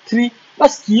 3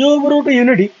 बस क्यूब रूट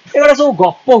यूनिटी एगोटा सब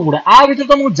गप्प गुडा आ भीतर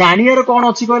तुमको जानियार कोन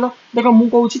अछि कहलो देखो मु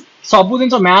कहूची सब दिन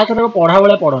मैथ रे पढ़ा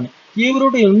बेला पढ़ोनी क्यूब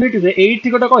रूट यूनिटी रे एठी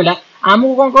गोटा कहला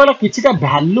हमको कोन कहलो किछिटा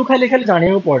वैल्यू खाली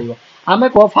जानियो पड़िबो आमे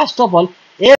को first of all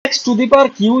x to the power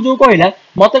q जो कहला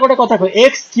मते गोटे कथा कह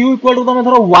x q इक्वल टू तमे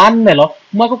धरो 1 नेलो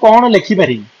मको कोन लिखि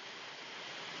पारि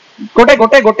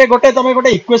गोटे तमे गोटे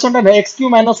इक्वेशन ता x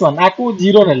q - 1 आकू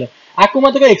 0 नेले आकू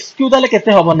मते को x q ताले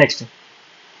केते हबो नेक्स्ट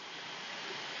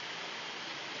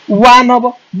 1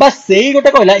 हबो बस सेही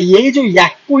गोटे कहला एई जो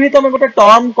याकू ही तमे गोटे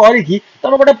टर्म करी की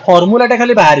तमे गोटे फार्मूला ता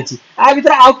खाली बाहर छी आ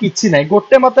भीतर आउ किछि नै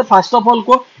गोटे मते फर्स्ट ऑफ ऑल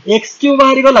को x q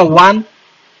बाहरी गला 1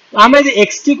 आमे जे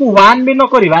x q को 1 भी न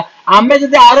करबा आमे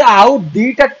जदि आउ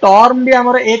दीटा टर्म भी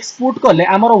हमर x पुट करले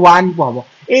हमर 1 हबो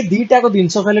ए दीटा को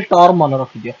दिनसो खाली टर्म मन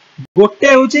रखि दियो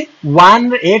गोटे होची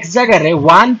 1 x जगह रे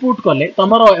 1 पुट करले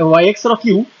तमरो x रो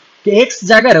q के x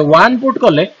जगह रे 1 पुट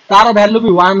करले तार वैल्यू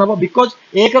भी 1 हबो बिकॉज़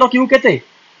 1 रो q केते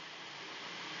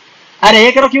अरे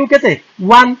 1 रो q केते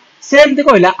 1 सेम दे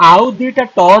कहला आउ दीटा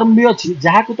टर्म भी अछि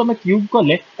जहा को तमे क्यूब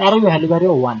करले तार वैल्यू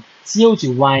बारे 1 सी होची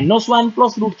 -1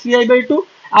 प्लस √3i/2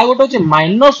 आ गोटे होची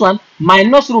 -1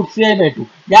 माइनस √3i/2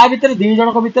 या भीतर दी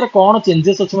जण को भीतर कोन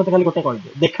चेंजेस अछि मते खाली गोटे कहि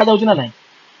दे देखा जाउची ना नाही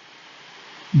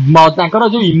तांकर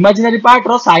जो इमेजिनरी पार्ट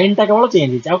रो साइन ता केवल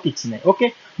चेंज हिच आ किछि नै ओके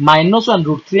 -1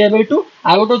 √3i/2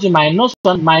 आ गोटे होची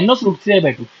 -1 माइनस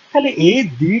 √3i/2 खाली ए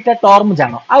दीटा टर्म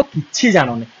जानो आ किछि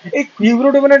जानो नै ए क्यूब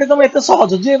रूट यूनिटी तुम एते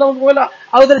सहज जे तुम कहला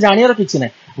आ उधर जानियार किछि नै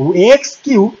x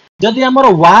क्यूब जदि हमर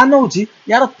 1 होची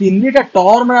यार तीनटा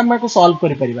टर्म हम को सॉल्व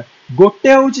करि परिबा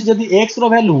गोटे होची जदि x रो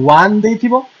वैल्यू 1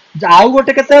 देथिबो आउ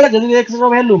गोटे केते हला जदि x रो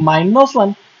वैल्यू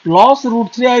 -1 प्लस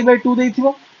 √3i/2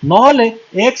 देथिबो नहले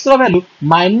x रो वैल्यू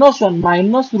 -1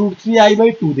 माइनस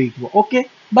 √3i/2 देथिबो ओके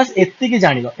बस एत्ति की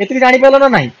जानिलो एत्ति की जानि पालो ना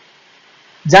नहीं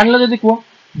जानलो जदि को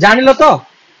जानिलो तो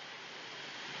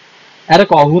अरे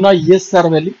कहू ना यस सर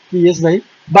बेली कि यस भाई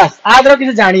बस आदर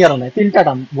किसी जानियार नै तीनटा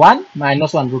term 1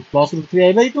 -1 plus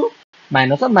 √3i/2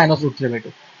 -1 minus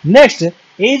 √3i/2 next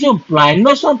ए जो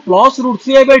 -1 प्लस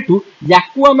 √3i/2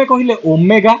 याकू हमें कहिले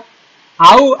ओमेगा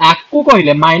आउ आकू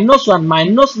कहिले -1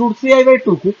 माइनस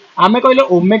 √3i/2 को हमें कहिले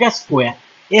ओमेगा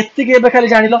स्क्वायर एत्ति के खाली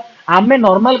जानिलो हमें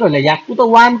नॉर्मल कहिले याकू तो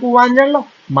 1 को 1 जानलो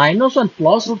 -1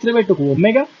 प्लस √3i/2 को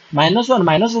ओमेगा -1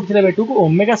 माइनस √3i/2 को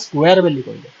ओमेगा स्क्वायर बेली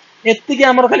कहिले एत्ति के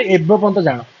हमर खाली एबो पंत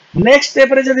जानो नेक्स्ट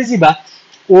स्टेप रे जदी जीबा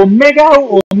ओमेगा और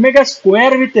ओमेगा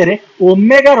स्क्वायर भितरे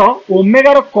ओमेगा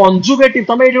रो कंजुगेटिव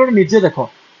तमे एठी निजे देखो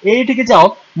एठी के जाओ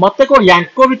मते को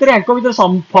यांको भितरे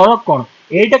फरक कोन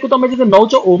एटा को तुम जदि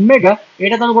नौच ओमेगा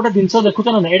एटा तुम गोटे जिनस देखुच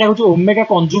ना एटा हूँ ओमेगा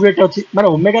कंजुगेट अच्छी माने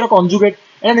ओमेगार कंजुगेट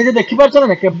एटा निजे देखि पारछ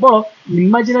ना केवल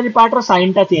इमेजिनरी पार्ट रो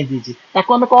साइन टा चेंज होईची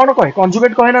ताको हमें कोन कहे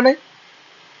कंजुगेट कहे ना नहीं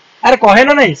अरे कहे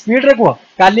ना नहीं स्पीड रे कह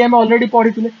काली हम ऑलरेडी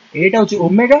पढ़ी एटा हूँ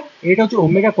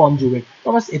ओमेगा कंजुगेट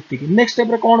तो बस एतिकी नेक्स्ट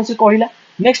स्टेप रे कोन से कहला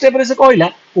नेक्स्ट स्टेप रे से कहला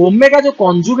ओमेगा जो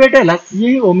कंजुगेट है सी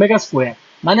ही ओमेगा स्क्वायर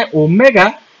माने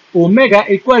omega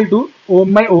equal to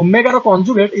omega row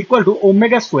conjugate equal to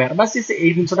omega square बस से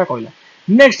ए जिनसटा कहला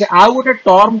नेक्स्ट आउ गोटे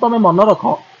टर्म तमे मन रख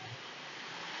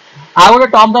आउ गोटे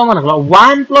टर्म तमे मन रख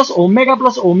 1 plus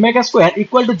omega square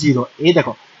equal to 0 ए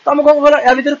देखो तुम कौन कह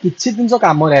या भर किसी जिन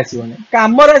कम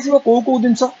कम कौ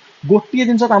जिनस गोटे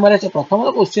जिन कम प्रथम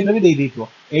तो क्वेश्चन भी देदेव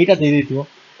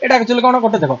यहाँ एक्चुअली कौन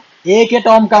गोटे देख एक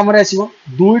टर्म कम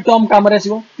दुई टर्म कम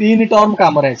तीन टर्म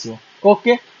कम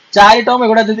ओके चार टर्म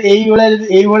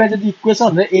एगुड़ा जब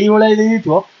इक्वेशन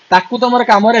ताकू तुम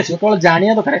कम केवल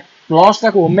जाना दरकार प्लस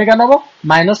टाक ओमेगा नब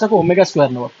माइनस टाक ओमेगा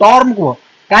स्क्वायर नब टर्म कह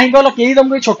कहीं कहल कहीं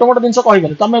तुमको छोट मोट जिन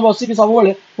कह तुम बसिक सब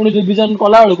पुणी रिविजन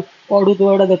कला बेलू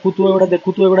पढ़ुव एटा देखुव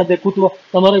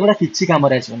तुम एगुड़ा किसी कम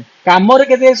आसोनी कम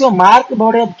के मार्क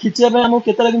बढ़िया खिंचे आमको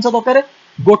केतला जिन दरकार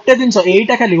गोटे जिन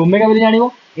एटा खाली ओमेगा बोली जान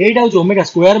एटा हूँ ओमेगा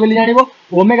स्क्वायर बोली जान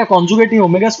ओमेगा कंजुगेट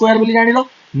ओमेगा स्क्वायर बोली जान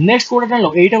नेक्स्ट कोटा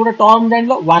जान एटा गोटे टर्म जान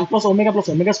 1 प्लस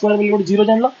ओमेगा स्क्वायर बोली गोटे 0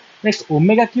 जान next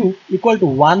omega cube equal to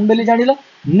 1 बोली जान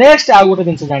नेक्स्ट आउ गोटे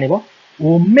जिन जान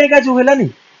ओमेगा जो है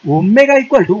omega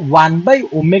equal to 1 by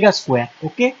omega square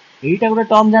okay एटा गोटे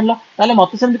टर्म जान ताले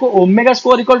मते सेमति को omega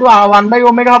square equal to 1 by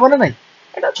omega हबो ना नहीं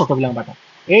एटा छोट पिला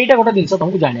पाठ एटा गोटे जिन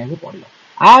तुमको जानिया को पड़िलो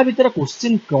आ भीतर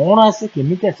क्वेश्चन कौन आसे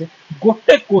केमिति आसे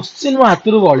गोटे क्वेश्चन मो हाथ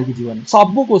रु गळी की जीवन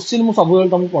सब क्वेश्चन मु सब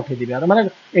तुमको पठे देबी माने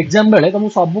एग्जाम बेले तुम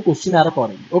सब क्वेश्चन यार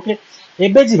करेबी ओके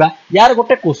एबे जीवा यार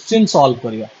गोटे question solve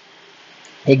करिवा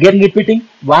again repeating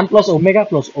 1 plus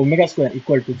omega square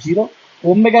equal to 0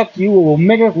 omega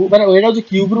को माने एटा जो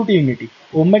cube root unity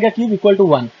omega cube equal to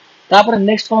 1 तापर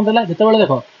नेक्स्ट कोन देला जते बेले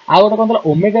देखो आ गोटे कोन देला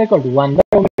omega equal to 1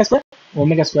 by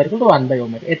omega square equal to 1 by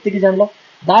omega एत्ते की जानलो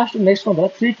लास्ट नेक्स्ट कोन देला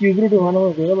 3 क्यूब रूट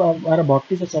 1 बार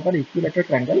वर्टिस सपर इक्विलेटरल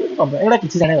ट्रायंगल एटा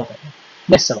किछि जाने दरकार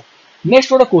नेक्स्ट चलो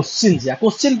नेक्स्ट गोटे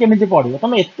क्वेश्चन केमिति पढिबो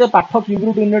तुम एत्ते पाठ क्यूब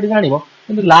रूट यूनिटी जानिबो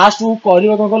किंतु लास्ट को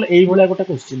करिवो कोन कहल एई भलिया गोटे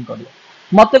क्वेश्चन करिवो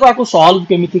मते को आकु सॉल्व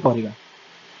केमिति करिवा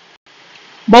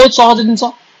बहुत सहज जिंस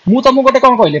मु तुमको गोटे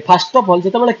कौन कहले फर्स्ट ऑफ ऑल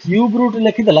जिते cube root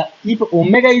लिखिदेला if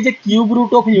omega is a cube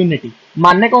root of unity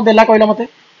माने कौन देला कहला मते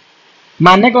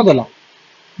माने कौन देला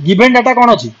गिवन डाटा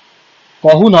कौन अछि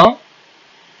कहू न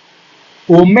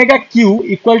omega cube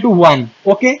equal to 1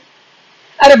 okay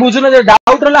अरे बुझुन जे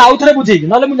डाउट रहला आउ थरे बुझेई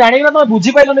नले मु जानि ना तुम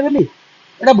बुझी पाइलो ने बेली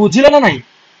एटा बुझिलो ना नाही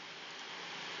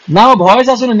ना वॉइस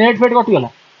आसुन नेट फेट कटि गला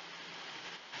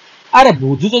अरे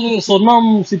बुझु जे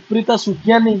सोनम सिप्रिता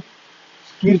सुकियानी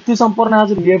कीर्ति संपूर्ण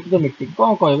आज लेफ्ट द मीटिंग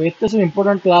कौन कहबो एते सब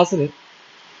इंपोर्टेंट क्लास रे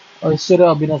ऐश्वर्य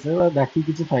अविनाश डाकी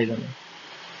किछि फायदा नहीं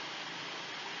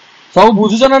सब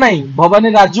बुझुछ ना नहीं भवानी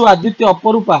राजू आदित्य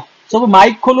अपरूपा सब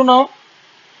माइक खोलु न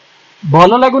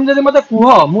भलो लागुन जदि मते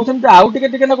कुह मु सेमते आउ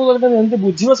टिके ना एमते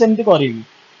बुझिबो सेमते करिवि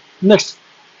नेक्स्ट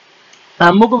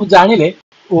हमको जानिले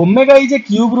omega is a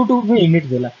cube root of unit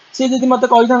देला से जदि मते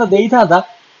कहि था देई था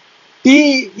T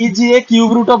is a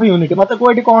cube root of unit मते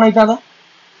कोइटी कोन होई था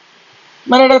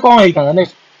माने एटा कोन होई था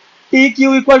next T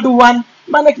cube equal to 1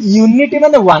 माने यूनिट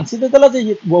माने 1 से देला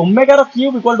जे omega row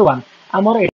cube equal to 1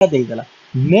 हमर एटा देई देला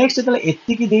नेक्स्ट तले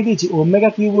एत्ती की देई दिछि omega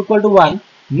cube equal to 1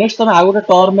 next तमे आ गोटे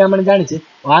टर्म में हमने जानि छे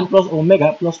 1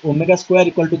 plus omega square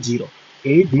equal to 0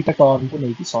 एई दुटा टर्म को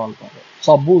नेकी सॉल्व कर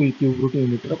सब क्यूब रूट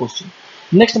यूनिट रो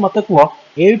क्वेश्चन नेक्स्ट मते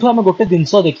कुह एठो हम गोटे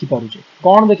दिनस देखि पारुछे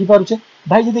कोन देखि पारुछे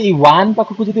भाई जदि ई 1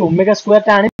 पाख को जदि ओमेगा स्क्वायर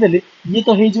टा आनि देले ये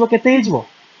तो हेइ जबो केते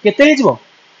हेइ जबो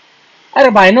अरे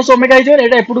माइनस ओमेगा हेइ जबो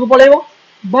एटा एपुड को पळेबो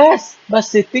बस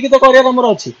सेति की तो करिया हमर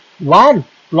अछि 1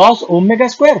 plus omega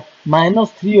square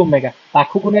minus 3 omega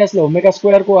पाखु को नै आसले ओमेगा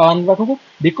स्क्वायर को 1 पाखु को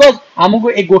बिकॉज़ हमको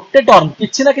ए गोटे टर्म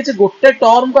किछि ना किछि गोटे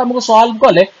टर्म को हमको सॉल्व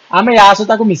करले हमें या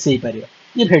सता को मिसई परिया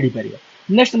ये फेडी परिया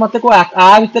नेक्स्ट मते को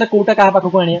आ भीतर कोटा का पाखु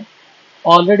को आनिया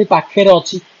ऑलरेडी पाखे रे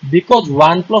अछि बिकॉज़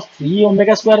 1 प्लस 3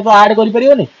 ओमेगा स्क्वायर तो ऐड करि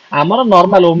परियोनी हमर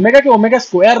नॉर्मल ओमेगा के ओमेगा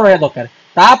स्क्वायर रहया दरकार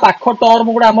ता पाख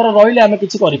टर्म गुडा हमर रहिले हमें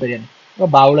किछि करि परियानी तो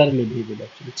बाउलर लेबी देले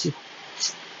एक्चुअली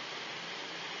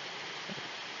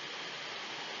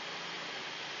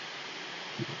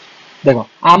देखो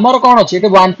आमर कौन अच्छे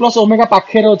 1 प्लस ओमेगा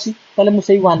पाखे अच्छी ताले मु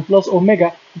 1 प्लस ओमेगा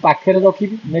पाखे रखी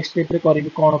नेक्स्ट स्टेप रे करी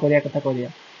कौन करिया कथा करिया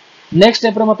नेक्स्ट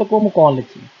स्टेप रे मते को मु कौन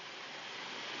लिखी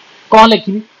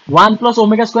 1 प्लस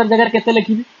ओमेगा स्क्वायर जगह केते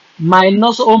लिखी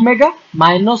माइनस ओमेगा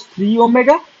माइनस 3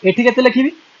 ओमेगा एठी केते लिखी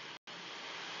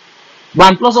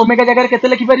 1 प्लस ओमेगा जगह केते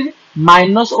लिखी पारिबी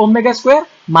minus omega square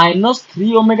minus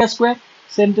 3 omega square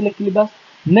same तो लिखली बस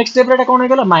नेक्स्ट स्टेप रे कोन हे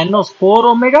गला -4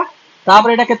 ओमेगा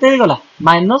तापर एटा केते हे गला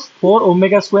 -4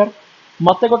 ओमेगा स्क्वायर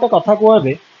मते गोटे कथा को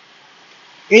एबे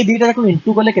ए दीटा को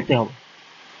इनटू कले केते हो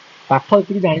पाठ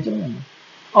इति जानि छ ना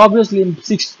obviously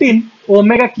 16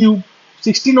 omega cube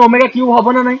 16 omega cube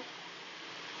हबो ना नहीं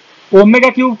ओमेगा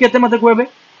क्यूब केते मते को एबे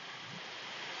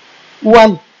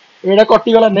 1 एडा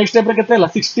कटि गला नेक्स्ट स्टेप रे केते हला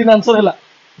 16 आंसर हला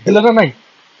ना नहीं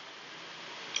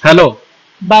हेलो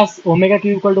बस ओमेगा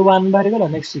क्यूब इक्वल टू 1 बाहर गला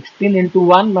नेक्स्ट 16 into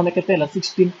 1 माने केते हला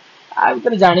 16 आ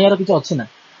भीतर जानियार किछ अछि ना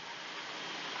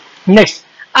नेक्स्ट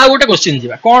आ गोटे क्वेश्चन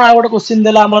जीवा कोन आ गोटे क्वेश्चन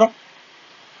देला हमर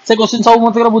से क्वेश्चन सब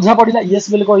मते बुझा पड़िला यस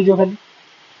बोले कहि दियो खाली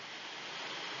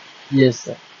यस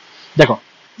सर देखो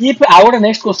इफ आ गोटे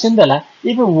नेक्स्ट क्वेश्चन देला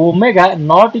if omega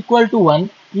naught equal to 1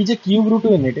 is a cube root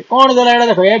unit कोन देला एडा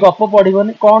देखो ए गप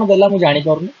पढिबोनी कोन देला मु जानि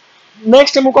परनी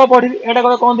नेक्स्ट मु को पढी एटा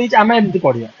कोन देछि आमे एमति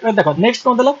पढिया ए देखो नेक्स्ट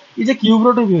कोन देला is a cube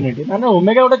root of unit माने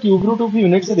ओमेगा गोटे क्यूब रूट ऑफ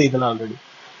यूनिट से देइतला ऑलरेडी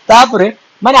तापरे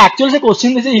माने एक्चुअली से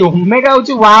क्वेश्चन देछि ओमेगा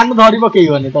होछि 1 धरि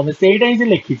पकेइबनी तमे सेइटा ही से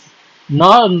लिखिछि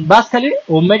न बस खाली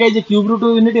omega is a cube root of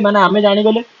unit माने आमे जानि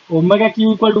गले ओमेगा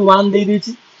क्यूब इक्वल टू 1 देइ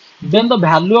दिछि देन द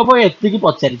वैल्यू ऑफ एति की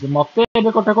पचारि मते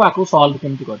एबे कटा को आकु सॉल्व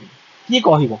केमति करि की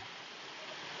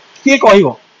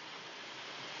कहिबो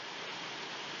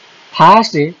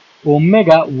फास्ट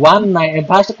ओमेगा 1 9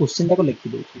 फास्ट क्वेश्चन टाको लिखि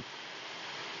देउछि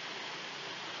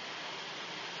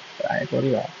ट्राई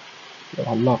करिया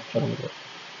भलो अक्षर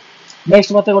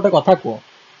नेक्स्ट मते गोटे कथा को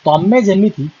तमे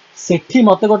जेमिति सेठी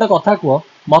मते गोटे कथा को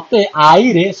मते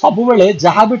आई रे सब बेले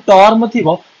जहां भी टर्म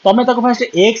थिबो तमे ताको फास्ट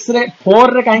x रे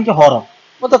 4 रे काहे के हर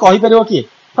मते कहि परिबो कि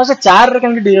फास्ट 4 रे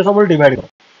काहे सब डिवाइड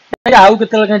कर आउ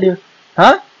केते काहे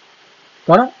हां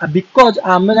कोन बिकॉज़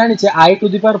आमे जानि छे i to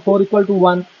the power 4 equal to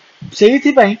 1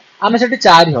 सेही पई आमे सेठी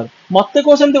 4 हर मते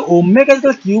को सेमते ओमेगा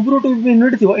जते क्यूब रूट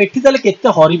यूनिट थिबो एठी ताले केते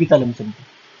हरि भी ताले सेमते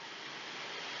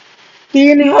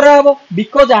 3 हर हबो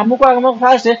बिकॉज़ हमको हम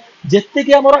फास्ट जत्ते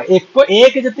कि हमर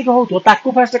एक जत्ते कि होतो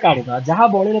ताकू फास्ट काढी दा जहां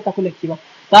बळिले ताकू लिखिबा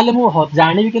ताले मु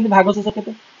जानि भी केते भाग शेष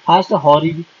केते फास्ट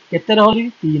हरि भी केते रे हरि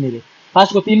 3 रे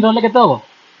फास्ट को 3 रहले केते हबो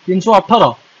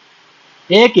 318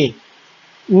 1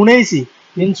 19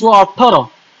 318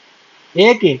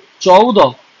 1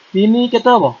 14 3 केते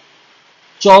हबो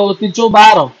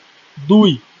 312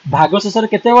 2 भाग शेष रे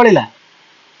केते बळिला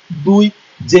 2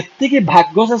 जेत्ति कि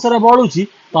भाग शेष रे बळुची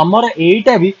तमर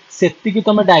एटा भी सेत्ति कि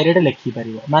तमे डायरेक्ट लिखि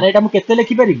परिबो माने एटा मु केते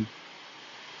लिखि परिबी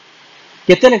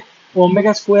केते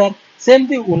ओमेगा स्क्वायर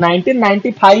सेमती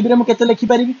 1995 रे मु केते लिखि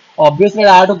परिबी ऑब्वियसली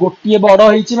आड गोटिए बड़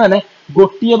हेछि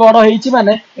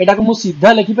माने एटा को मु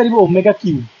सीधा लिखि परिबी ओमेगा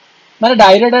क्यूब माने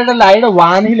डायरेक्ट एटा लाइड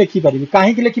 1 ही लिखि परिबी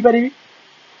काहे कि लिखि परिबी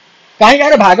काहे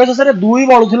कि भाग शेष रे 2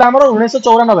 बळुथला हमर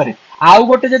 1994 रे आउ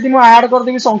गोटे जदि मु ऐड कर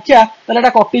देबी संख्या तले एटा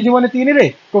कटि जीवनी 3 रे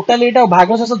टोटली एटा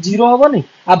भाग शेष 0 होबनी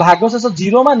आ भाग शेष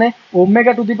 0 माने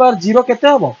ओमेगा टू द पावर 0 केते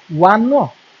होबो 1 नो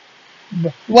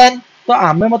 1 तो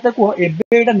आमे मते को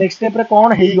एबे एटा नेक्स्ट स्टेप रे कोन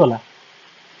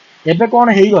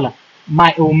हेई गला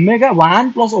my omega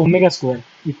 1 plus omega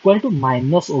square equal to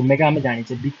minus omega आमे जानि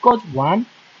छे because 1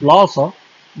 plus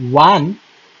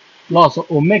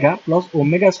omega plus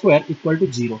omega square equal to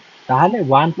 0 ताले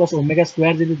 1 प्लस ओमेगा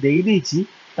स्क्वायर जदि देई दैछि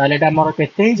ताले एटा हमर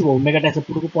केते हि जबो ओमेगा टा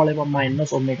सेपुर को पळेबो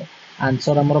माइनस ओमेगा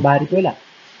आंसर हमर बाहरी कोइला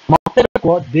मते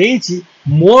को देछि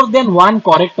मोर देन 1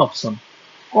 करेक्ट ऑप्शन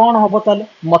कोन होबो ताले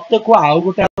मते को आउ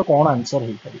गोटे कोन आंसर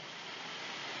हेई परि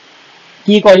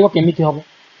की कहबो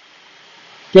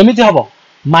केमिति होबो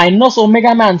माइनस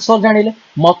ओमेगा में आंसर जानिले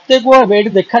मते को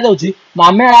वेट देखा जाउछि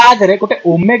मामे आगरे गोटे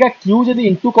ओमेगा क्यू जदि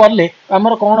इनटू करले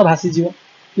हमर कोन भासी जीवो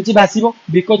किछि भासीबो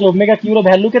because omega Q rho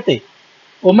value केते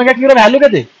ओमेगा क्यू रो वैल्यू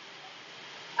केते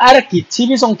अरे किछि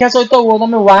भी संख्या सहित वो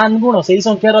तमे 1 गुण सही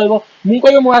संख्या रहइबो मु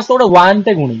कहबो मु आस तो 1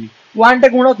 टे गुणिबी 1 टे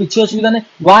गुण किछि असुविधा नै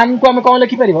 1 को हम कोन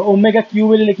लिखि परिबो ओमेगा क्यू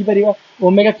बोली लिखि परिबो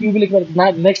ओमेगा क्यू भी लिखि परिबो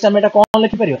नेक्स्ट हम एटा कोन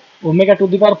लिखि परिबो ओमेगा टू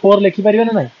द पावर 4 लिखि परिबो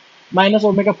नै माइनस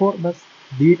ओमेगा 4 बस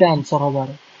दीटा आंसर होबार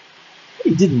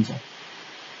इजी दिन छ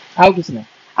आउ किछ नै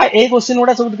आ ए क्वेश्चन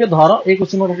ओडा सब के धर ए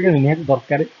क्वेश्चन ओडा के निहात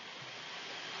दरकार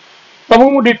तब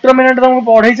मु डिटरमिनेंट तुमको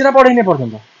पढ़ाई ना पढ़ाई नहीं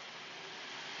पर्यंत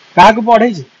क्या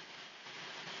पढ़ाई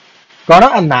कौन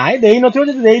नाई दे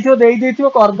नथियो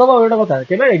करदब गोटे कथा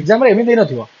केबे एग्जाम रे एमि दे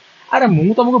नथियो अरे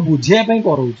मु तुमको बुझिया पई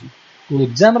करूची तो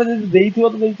एग्जाम रे जदी देइथियो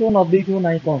तो देइथियो न देइथियो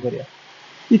नाही कोन करिया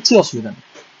किछि असुविधा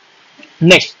नहीं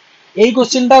नेक्स्ट एई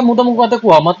क्वेश्चन ता मु तुमको कते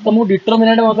को मत तुमको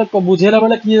डिटरमिनेंट मत बुझेला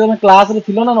बेले कि तुम क्लास रे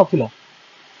थिलो ना नथिलो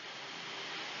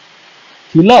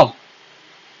थिलो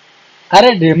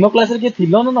अरे डेमो क्लास रे के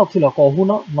थिलो ना नथिलो कहू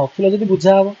न नथिलो जदी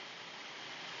बुझा हबो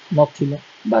नथिलो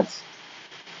बस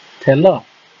थेलो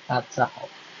अच्छा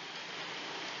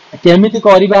केमिति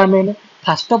करिबा हमें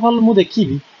फर्स्ट ऑफ ऑल मु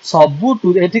देखिबी सबु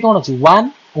टू एठी कोन अछि 1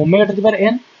 omega two the power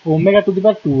n omega two the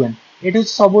power 2n एठी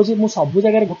सब अछि मु सब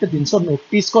जगह गोटे जिंस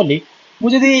नोटिस कली मु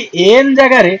जदी n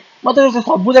जगह रे मते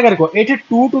सब जगह को एठी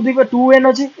 2 टू द पावर 2n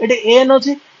अछि एठी n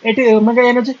अछि एठी ओमेगा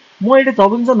n अछि मु एठी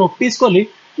सब जिंस नोटिस कली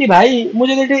कि भाई मु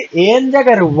जदी एठी n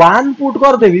जगह रे 1 पुट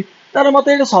कर देबी तार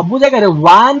मते एठी सब जगह रे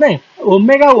 1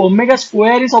 ओमेगा ओमेगा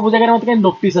स्क्वायर ही सब जगह रे मते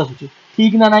नोटिस आसुची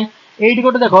ठीक ना नाही एठी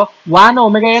गोटे देखो 1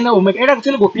 ओमेगा n ओमेगा एटा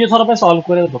एक्चुअली गोटिए थर पे सॉल्व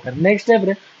करे दरकार नेक्स्ट स्टेप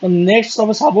रे नेक्स्ट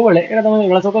सब बेले एटा तुम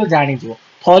एला सब जानि जिवो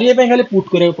थरिए पे खाली पुट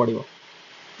करे पड़िबो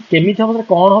केमिति हम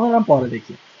कोन हम हम पर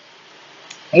देखि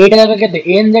एटा जगह केते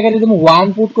n जगह रे हम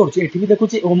 1 पुट करछि एठी भी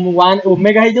देखुछि 1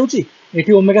 ओमेगा ही जाउछि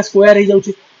एठी ओमेगा स्क्वायर ही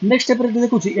जाउछि नेक्स्ट स्टेप रे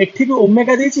देखुछि एठी भी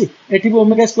ओमेगा देछि एठी भी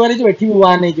ओमेगा स्क्वायर ही एठी भी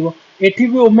 1 ही जिवो एठी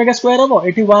भी ओमेगा स्क्वायर हबो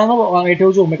एठी 1 हबो एठी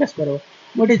होछि ओमेगा स्क्वायर हबो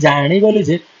मोटे जानि गली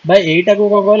जे भाई एटा को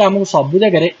कहला हमको सब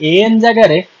जगह रे n जगह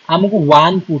रे हमको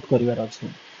 1 पुट करिवार अछि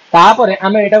तापरे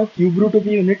हमें एटा को क्यूब रूट ऑफ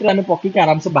यूनिट रे हमें पक्की के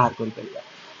आराम से बाहर करि परिबा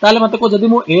ताले मते को जदी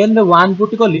मु n रे 1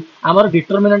 पुट कली हमर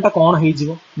डिटरमिनेंट कोन हेइ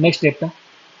जिवो नेक्स्ट स्टेप ता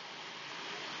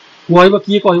कहइबो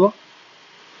की कहइबो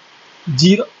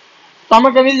 0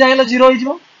 तमे केबी जानिला 0 हेइ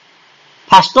जिवो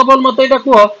फर्स्ट ऑफ ऑल मते एटा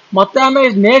को मते हमें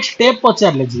नेक्स्ट स्टेप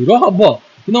पचारले 0 हबो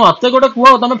किनो मते गोटे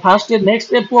को तमे फर्स्ट नेक्स्ट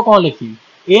स्टेप को कोन लिखि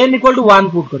n इक्वल टू 1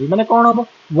 पुट करी माने कोन हबो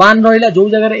 1 रहिला जो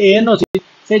जगह रे n अछि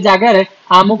से जगह रे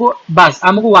हमको बस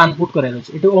हमको 1 पुट करे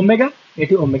अछि एठी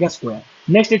ओमेगा स्क्वायर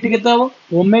नेक्स्ट एठी केते हबो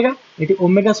ओमेगा एठी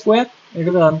ओमेगा स्क्वायर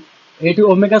एठी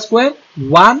ओमेगा स्क्वायर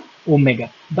 1 ओमेगा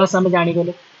बस हम जानि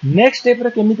गेले नेक्स्ट स्टेप रे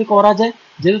केमिति करा जाय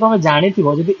जे तमे जानि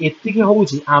थिबो जदी एति के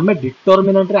होउची हमें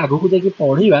डिटरमिनेंट रे आगु को जाके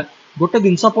पढिबा गोटे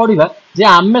दिनस पढिबा जे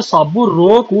हमें सब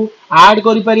रो को ऐड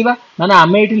करि परिबा माने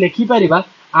हमें एठी लिखि परिबा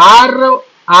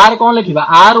r कौन लिखिबा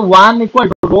r1 equal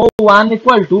to row 1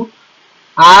 equal to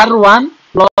r1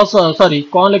 plus sorry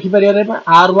कौन लिखि परिया रे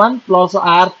r1 plus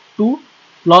r2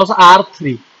 plus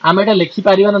r3 हम एटा लिखि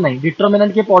परिबा ना नहीं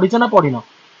डिटरमिनेंट के पढिछ ना पढिनो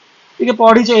ठीक है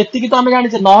पढिछ एति की तो हम जानि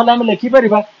छ नहले हम लिखि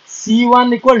परिबा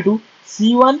c1 equal to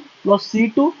c1 plus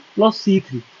c2 plus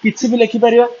c3 किछि भी लिखि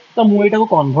परिबा तो मु एटा को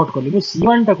कन्वर्ट करली मु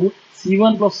c1 टा को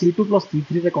c1 plus c2 plus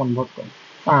c3 रे कन्वर्ट करली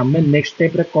आमे नेक्स्ट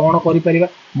स्टेप रे कोन करि परिबा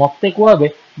मते को आबे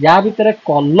या भीतर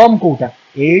कॉलम कोटा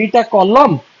एटा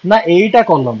कॉलम ना एटा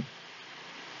कॉलम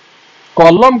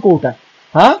कोटा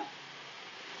हां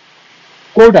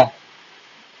कोटा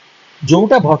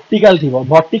जोटा वर्टिकल थिबो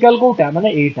वर्टिकल कोटा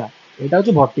माने एटा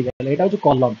होचे वर्टिकल एटा होचे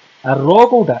कॉलम आ रो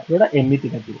कोटा जोटा एमिति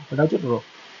का थिबो एटा होचे रो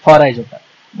हॉराइजॉन्टल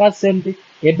बस सेमती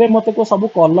एबे मते को सब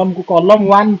कॉलम को कॉलम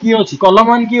 1 की अछि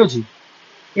कॉलम 1 की अछि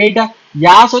एटा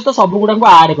या सहित सब गुडा को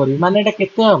ऐड करी माने एटा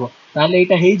केते हबो ताले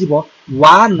एटा हेइ जिवो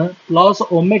 1 प्लस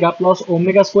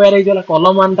ओमेगा स्क्वायर हेइ जला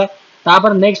कॉलम 1 ता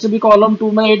तापर नेक्स्ट भी कॉलम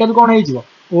 2 में एटा भी कोन हेइ जिवो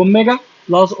omega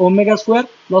plus omega square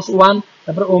plus 1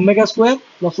 तापर omega square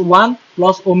plus 1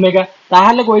 plus omega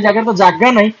ताहले कोई जगह तो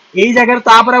जागा नै एई जगह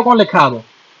तापर कोन लिखा हबो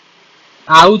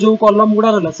आउ जो कॉलम गुडा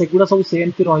रहला से गुडा सब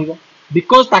सेम ती रहिबो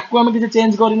बिकॉज़ ताकू हम किछ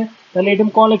चेंज करिने ताले एटम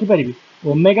कोन लिखि परिबी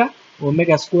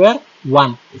ओमेगा स्क्वायर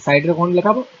 1 साइड रे कोन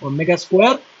लिखाबो ओमेगा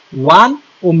स्क्वायर 1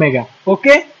 ओमेगा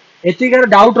ओके एति कर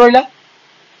डाउट रहिला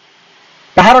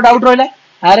कहारो डाउट रहिला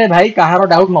अरे भाई कहारो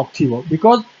डाउट नथिबो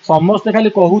बिकॉज़ समस्त खाली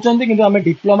कहउचंती किंतु हमें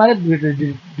डिप्लोमा रे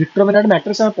डिटरमिनेंट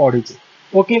मैट्रिक्स हम पढी छी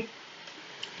ओके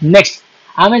नेक्स्ट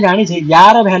हमें जानि छै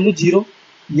यार वैल्यू 0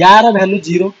 यार वैल्यू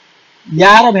 0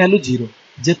 यार वैल्यू 0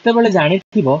 जत्ते बेले जानि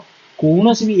थिबो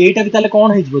कोनोसी भी एटा भी ताले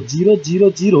कोन हेइ जिवो 0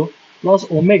 0 0 प्लस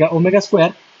ओमेगा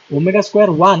स्क्वायर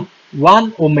 1 1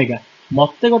 ओमेगा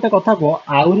मते गोटे कथा को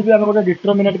आउरी भी हम गोटे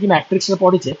डिटरमिनेंट की मैट्रिक्स रे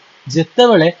पढी छे जत्ते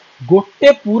बेले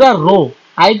गोटे पूरा रो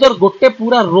आइदर गोटे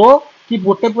पूरा रो कि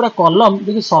गोटे पूरा कॉलम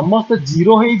जदि समस्त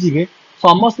 0 हेइ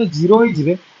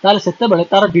जिवे ताले सेते बेले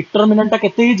तार डिटरमिनेंट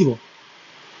केते हेइ जिवो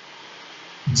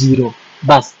 0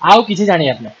 बस आउ किछि जानि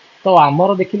आपने तो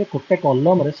आमर देखिले गोटे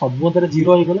कॉलम रे सब मते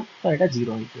 0 हेइ गेला तो एटा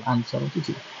 0 हेइ आंसर होछि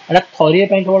 0 एटा थरिए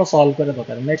पई केवल सॉल्व करे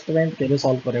दरकार नेक्स्ट टाइम केबे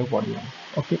सॉल्व करे पड़िबो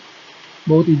ओके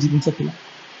बहुत इजी दिन से थिला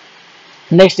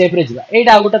नेक्स्ट स्टेप रे जिबा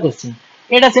एटा गोटा क्वेश्चन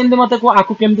एटा सेमते मते को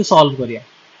आकु केमते सॉल्व करिया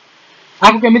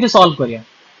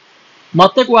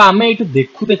मते को आमे एटु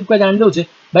देखु का जानि दोचे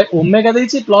भाई ओमेगा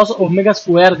देछि प्लस ओमेगा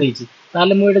स्क्वायर देछि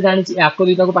ताले मु एटा जानि छि आको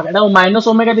दिटा को पाकेटा माइनस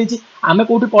ओमेगा देछि आमे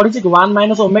कोठी पढि छि 1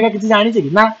 माइनस ओमेगा किछि जानि छि कि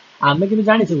ना आमे किछि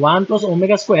जानि छि 1 plus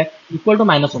omega square equal to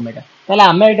minus omega ताले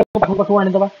आमे एटा को पाखु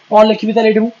आनि दबा कोन लिखिबि ताले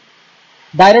एटु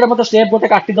डायरेक्ट मते स्टेप गोटे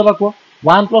काटि दबा को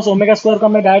 1 प्लस ओमेगा स्क्वायर को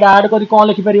हमें डायरेक्ट ऐड करी कोन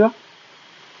लिखि परिबा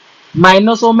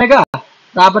माइनस ओमेगा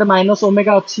तापर माइनस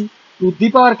ओमेगा अछि टू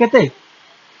द पावर केते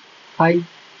 5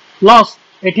 प्लस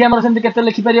एठी हमर सेंति केते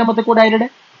लिखि परिया मते को डायरेक्ट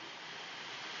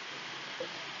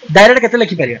केते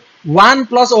लिखि परिया 1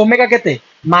 प्लस ओमेगा केते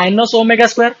माइनस ओमेगा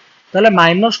स्क्वायर ताले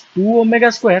minus 2 omega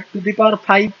square to the power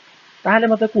 5 ताहले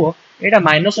मते कुह एटा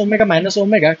माइनस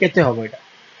ओमेगा केते हबो एटा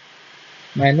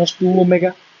 -2 omega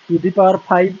two the power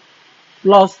 5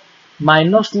 plus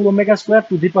 -2 omega square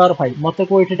to the power 5 मते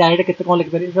को एठी डायरेक्ट केते कोन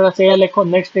लिख पारि एटा से लेखो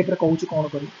नेक्स्ट स्टेप रे कहूची कोन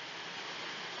करी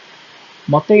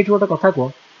मते एठी गोटे कथा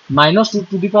को -2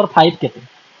 टू द पावर 5 केते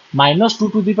 -2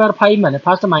 टू द पावर 5 माने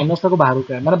फास्ट माइनस को बाहर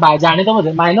कर माने जानि तो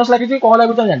मते माइनस लागि जे कोन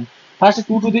लागु त जानि फास्ट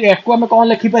 2 टू द एक को हम कोन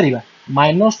लिखि परिबा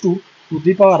 -2 to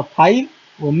the power 5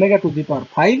 omega two the power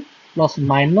 5 plus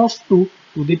 -2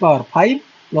 to the power 5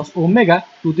 plus omega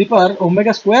two the power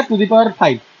omega square to the power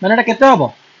 5 माने एटा केते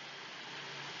हबो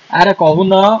अरे कहू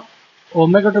न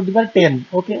omega two the power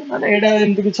 10 okay माने एटा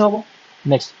एमति किछ हबो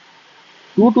नेक्स्ट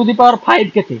 2 टू द पावर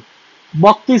 5 केते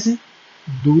 32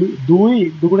 2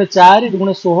 दुगुणे 4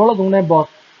 दुगुणे 16 दुगुणे 2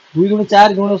 दुगुणे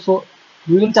 4 दुगुणे 2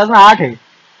 दुगुणे 4 8 है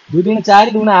 2 दुगुणे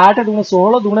 4 दुगुणे 8 दुगुणे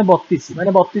 16 दुगुणे 32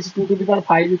 माने 32 2 to the power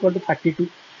 5 equal to 32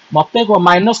 मते को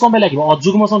माइनस कोन पे लागबो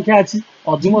अजुग्म संख्या अछि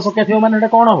अजुग्म संख्या थियो माने एटा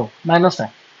कोन हबो माइनस टा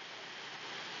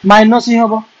माइनस ही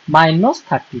हबो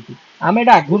 -32 आमे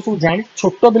एटा आगुर सब जानि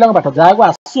छोटो बिलांग पाठ जा को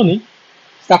आसुनी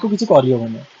ताकू किछि करियो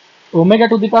माने ओमेगा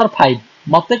टू द पावर 5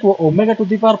 मते को ओमेगा टू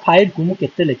द पावर 5 को मु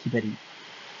केते लिखि पारि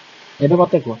एबे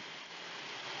मते को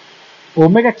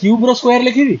ओमेगा क्यूब रो स्क्वायर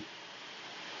लिखिबी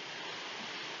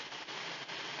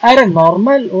अरे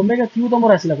नॉर्मल ओमेगा क्यूब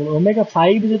तमर आसिला को ओमेगा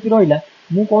 5 जति रहिला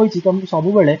मु कहिछि तुम सब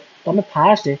बेले तुम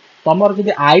फास्ट तमर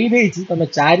जदि आई देछि तुम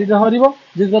 4 रे हरिबो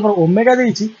जदि तमर ओमेगा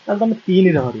देछि त तुम 3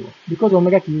 रे हरिबो because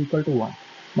omega cube equal to 1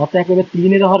 मते केबे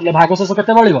 3 रे हरले भागशेष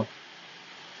केते बळिबो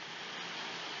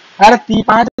अरे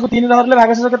 5 को 3 रे हरले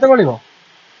भागशेष केते बळिबो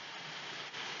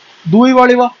 2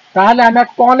 बळिबो ताहले हम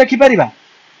कोन लिखि परिबा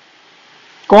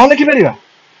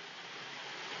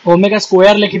ओमेगा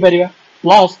स्क्वायर लिखि परिबा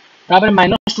प्लस तापर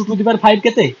 -2 टू द पावर 5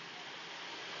 केते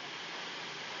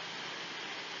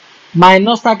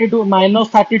 -32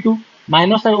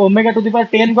 minus omega two the power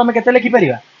 10 को हम केते लिखि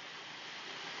परिबा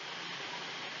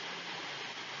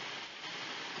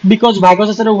बिकॉज़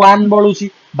भागशेष रे 1 बळुची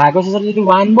भागशेष रे जदि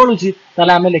 1 बळुची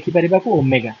ताले हम लिखि परिबा को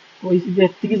ओमेगा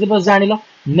एतिकी जे बस जानिलो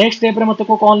नेक्स्ट स्टेप रे मते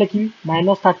को कोन लिखिबी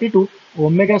 -32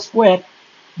 ओमेगा स्क्वायर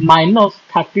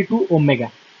 -32 ओमेगा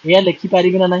या लिखि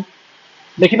परिबी ना नाही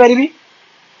लिखि परिबी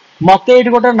मते एठी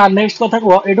गोटे नेक्स्ट कथा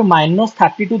को एटू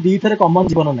 -32 दी थरे कॉमन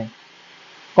जीवन नाही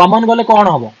कॉमन गले कौन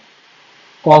हम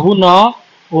कहू न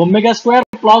ओमेगा स्क्वायर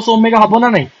प्लस ओमेगा हम ना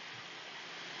नहीं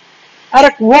अरे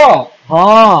कह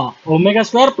हाँ ओमेगा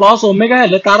स्क्वायर प्लस ओमेगा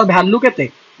हेले तार वैल्यू केते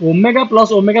omega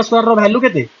plus omega square rho value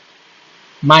केते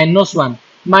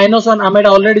 -1 आम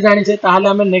ऑलरेडी जानी छे ताहले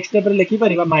आम नेक्स्ट स्टेप रे लिखि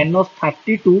परिबा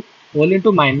 -32 होल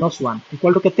इनटू -1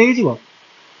 इक्वल टू केते ही जीवो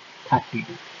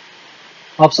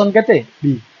 32 ऑप्शन केते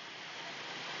बी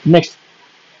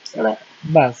नेक्स्ट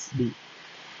बस बी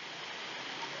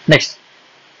नेक्स्ट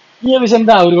ये भी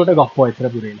सेमता आउरी गोटे गप एथरे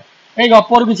पुरैला ए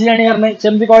गपर किछि जानियार नै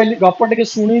सेमति कहली गप टिके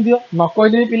सुनी दियो न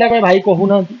कहली भी पिला कहे भाई कहू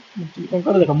ना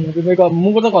कर देख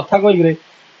मु गोटे कथा कहली रे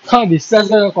हां विश्वास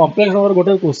कर कॉम्प्लेक्स नंबर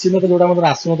गोटे क्वेश्चन तो जोटा मते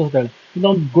आसु तो सेतले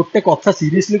किंतु गोटे कथा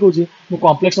सीरियसली कहूची मु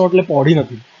कॉम्प्लेक्स नंबर पढ़ी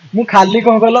नथि मु खाली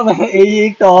कोन कहलो एई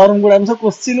टर्म गुडा सब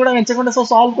क्वेश्चन गुडा मेंचे कोन सब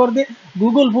सॉल्व कर दे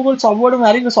गूगल सब गुडा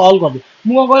मारी सॉल्व कर दे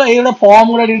मु कोन कहलो एइडा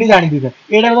फॉर्म गुडा डिडी जानि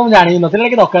दिथे एडा तो जानि नथिला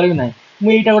कि दरकार भी नाही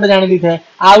मु एटा गोटे जानि दिथे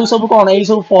आउ सब कोन एई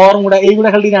सब फॉर्म गुडा एई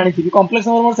गुडा खाली जानि थी कॉम्प्लेक्स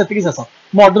नंबर मोर सेति कि शेष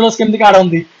मॉड्यूलस केमति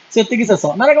काढंती सेति कि शेष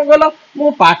माने कोन कहलो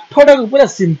मु पाठटा पूरा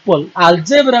सिंपल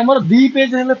अलजेब्रा मोर 2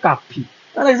 पेज हेले काफी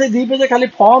माने से 2 पेज खाली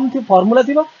फॉर्म थी फार्मूला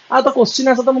थिबो आ तो क्वेश्चन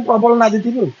आसा तो मु प्रबल ना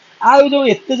दिथिबो आ जो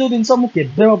एते जो दिनस मु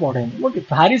केबे म पढे मु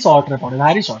भारी शॉर्ट रे पढे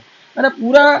भारी शॉर्ट माने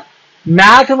पूरा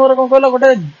मैथ मोर कोन कहलो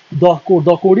गोटे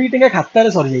 20 टका खाता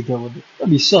रे सरी जाइथिबो बोली तो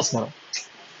विश्वास करो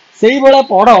सेही बळा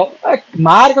पढो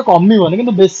मार्क कमिबोनी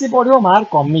किंतु बेसी पढिबो मार्क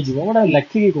कमी जिवो गोटे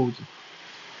लेखि के कहूची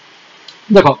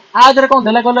देखो आज रे कोन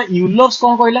देला कहला यूलर्स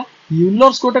कोन कहला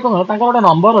यूलर्स गोटे कोन तांका गोटे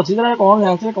नंबर अछि जरा कोन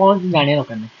जानि कोन जानि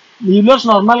दरकार नै यूलर्स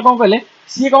नॉर्मल कोन कहले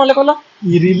सी कोन ले कहला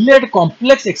रिलेट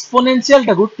कॉम्प्लेक्स एक्सपोनेंशियल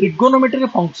टाको ट्रिगोनोमेट्रिक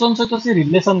फंक्शन सहित से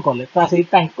रिलेशन कले ता से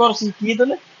टैंकर सी की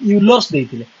देले यूलर्स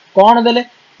देथिले कोन देले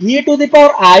e to the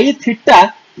power i theta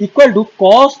equal to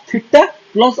cos theta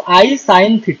plus i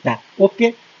sin theta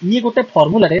okay ये गोटे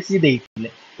फार्मूला रे सी देथिले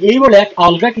एई बोले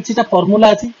अलगा किछिटा फार्मूला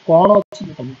अछि कोन अछि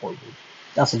तुम कहि दे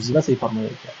ता समझिबा से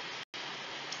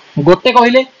फार्मूला गोटे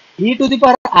कहिले e to the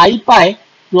power i pi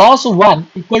plus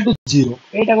 1 equal to 0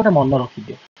 एटा गोटे मन रखि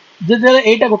दे जे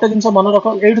एटा गोटे जिंस मन रख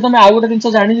एठु तुम आउ गोटे जिंस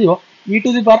जानि दियो e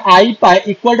to the power i पाए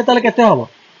इक्वल टू ताले केते हबो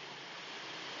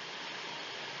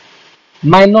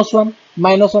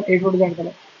 -1 एठु गोटे जानि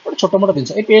तला गोटे छोटो मोटो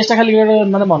जिंस ए पेज ता खाली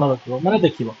माने मन रखिबो माने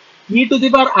देखिबो e to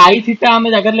the power i theta हम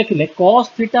जगह लिखिले cos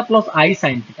theta plus i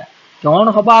sin theta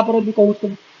कोन हबा पर भी कहू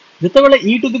तुम जते बेले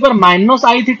e to the power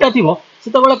 -i theta थिबो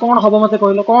सेतबेले कोन हबो मते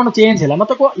कहलो कोन चेंज हैला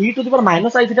मते को e to the power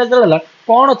minus i theta जला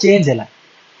कोन चेंज हैला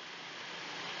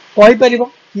कहि परिबो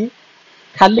कि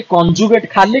खाली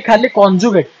कंजुगेट खाली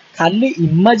कंजुगेट खाली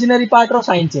imaginary part rho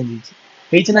sine change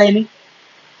हेछि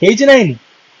हेछि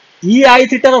e i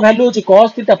theta rho value होछि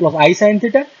cos theta plus i sin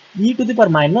theta e to the power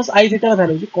minus i theta rho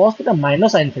value होछि cos theta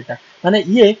minus sin theta माने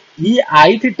ये e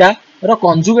i theta rho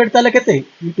conjugate ताले केते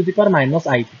e to the power minus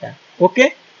i theta okay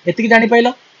एतिकी जानि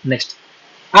pilo next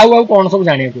आउ कोन सब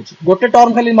जानि होछि गोटे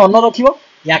टर्म खाली मन रखिबो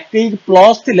याके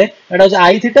प्लस थिले एटा होछि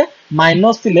i थीटा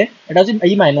माइनस थिले एटा होछि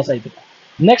e minus i theta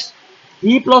next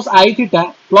e plus i theta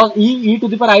plus e to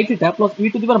the power i theta plus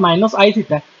e to the power minus i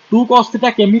theta 2 cos theta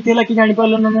केमिति हैला कि जानि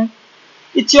पाइलो ना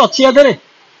इछि अछि आदरे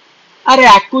अरे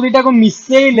आकु दिटा को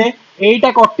मिसेइले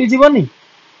एटा कटि जीवनी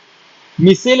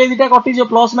मिसेइले दिटा कटि जो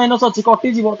प्लस माइनस अछि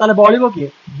कटि जीवो ताले बळिबो कि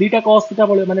दिटा cos थीटा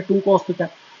बळिबो माने 2 cos theta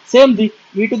same the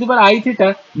e to the power i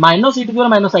theta minus e to the power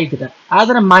minus i theta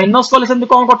आदरे minus कोले सेम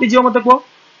कोन कटि जीवो मते को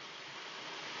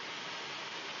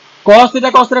cos थीटा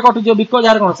कटि जीवो बिकॉज़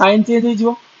यार कोन साइन चेंज हे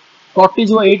जीवो कटि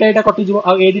जीवो एटा कटि जीवो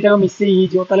आ ए दिटा को मिसेइ ही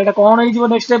जीवो ताले एटा कोन हे जीवो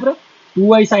नेक्स्ट स्टेप रे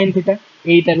 2i sin थीटा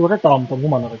एटा गोटे टर्म तुमको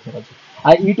मन रखियो अछि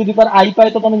आ e to the power i पाए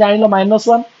तो तुम जानिलो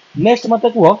 -1 नेक्स्ट मते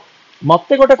को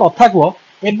मते गोटे कथा को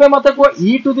एबे मते को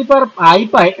e to the power i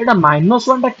पाए एटा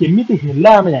 -1 टा केमिति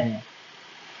हेला हम जानिया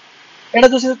एटा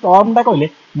जो से टर्म टा कहले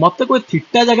मते को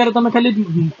थीटा जगह रे तुम खाली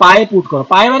पाए पुट करो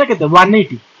पाए माने केते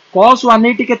 180 cos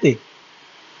 180 केते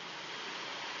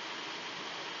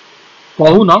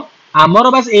कहू न हमर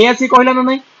बस ए आसी कहला न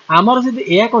नहीं हमर से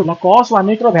ए कहला cos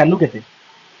 180 रो वैल्यू केते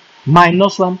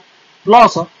 -1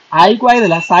 प्लस i को आई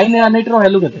देला sin 180 रो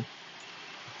वैल्यू केते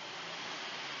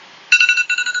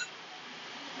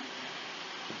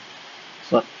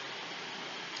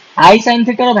i sin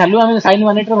theta rho value हम sin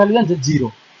 180 रो वैल्यू जान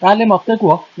 0 ताले मते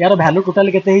को यार वैल्यू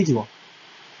टोटल केते हे जीवो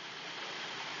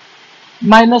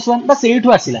 -1 बस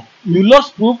एठू आसिला यूलर्स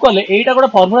प्रूव करले एटा गोटे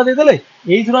फार्मूला दे देले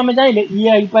एई थ्रू हम जाइले e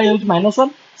i पाई होच -1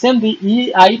 same the e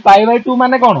i pi by 2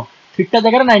 माने कोन थीटा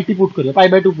जगह 90 पुट करियो पाई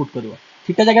बाय 2 पुट करियो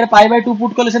थीटा जगह पाई बाय 2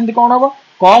 पुट करले सेम कोन हबो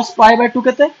cos पाई बाय 2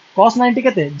 केते cos 90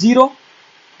 केते 0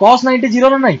 cos 90 0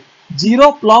 न नहीं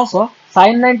 0 प्लस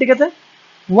sin 90 केते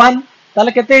 1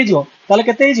 ताले केते हे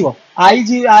जीवो i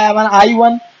जी माने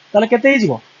i1 ताले केते हे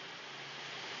जीवो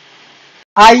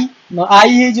i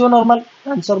हे जीवो नॉर्मल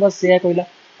आंसर बस से कहला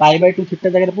पाई बाय 2 थीटा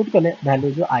जगह पुट करले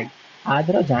वैल्यू जो i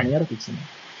आधर जानियार किछ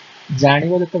नै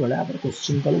जानिबो जते बेले आपण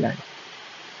क्वेश्चन कले जानि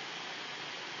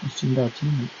क्वेश्चन दा अछि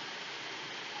नै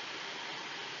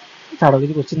छाड़ो कि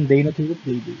क्वेश्चन देई नथि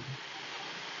दे दे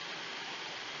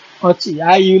अछि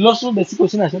आ यूलर्स रो बेसिक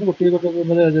क्वेश्चन आसे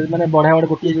गोटे माने बढा बड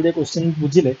गोटे जोडे क्वेश्चन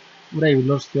बुझिले पूरा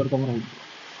यूलर्स क्लियर तमर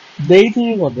हो देई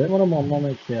थी बोधे मोर मन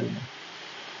में ख्याल नै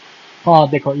हां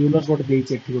देखो यूलर्स गोटे देई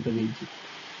छै एठी गोटे देई छै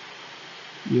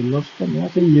यूलर्स तो न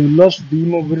से यूलर्स डी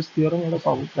मोइवरेस थ्योरम एटा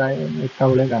सब प्राय एका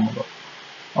बेले काम दो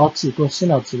अछि क्वेश्चन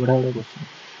अछि बढा बड क्वेश्चन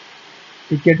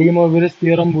टिके डी मोइवरेस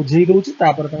थ्योरम बुझेई दोछि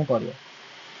तापर तुम करिया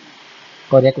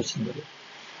क्वेश्चन करिया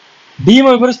डी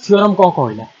मोइवरेस थ्योरम को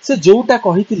कहला से जोटा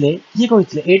कहितिले की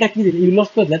कहितिले एटा की यूलर्स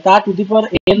कहले ता टू द पावर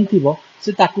n थिबो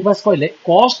से ताकू बस कहले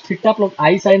cos theta plus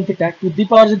i sin theta two the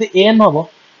power जदी n हबो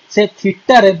से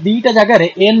थीटा रे दीटा जगह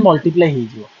रे n मल्टीप्लाई हे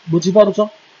जिवो बुझी पारुछो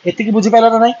एति की बुझी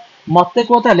पाला नै मते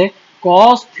को ताले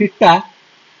cos theta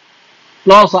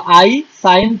plus i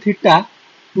sin theta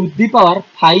two the power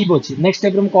 5 अछि नेक्स्ट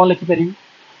स्टेप रे हम कोन लिखि परिबी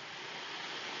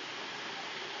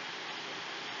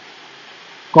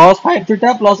cos 5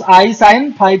 theta plus i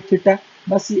sin 5 theta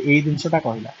बस ए दिनसटा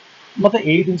कहला मते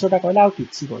ए दिनसटा कहला आ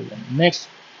किछि कहला नेक्स्ट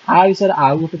आ विषय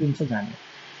आ गोटे दिनस जाने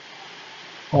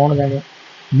कोन जाने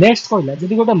नेक्स्ट कहला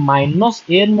जदी गोटे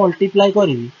 -n मल्टीप्लाई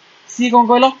करिवि सी कोन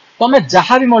कहला तमे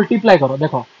जहा भी मल्टीप्लाई करो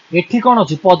देखो एठी कोन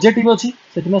अछि पॉजिटिव अछि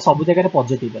सेति में सब जगह रे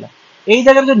पॉजिटिव होला एई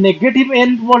जगह जो नेगेटिव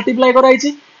n मल्टीप्लाई कराई छी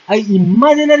आ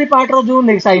इमेजिनरी पार्ट रो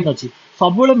जो साइन अछि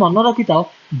सब बेले मन रखिताओ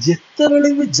जेते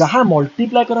बेले भी जहा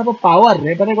मल्टीप्लाई करबो पावर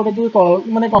रे माने गोटे जो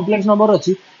माने कॉम्प्लेक्स नंबर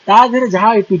अछि ता धरे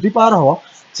जहा टू द पावर हो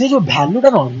से जो वैल्यू टा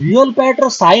न रियल पार्ट रो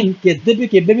साइन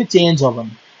केबे भी change होबन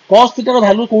cos theta rho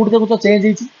value code देखो तो चेंज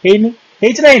हेछि हेइनी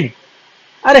हेछि नै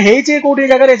अरे हेछि कोडी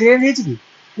जगह रे चेंज हेछि की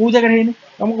को जगह हेइनी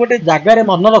तुम गोटे जगह रे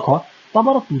मन रखो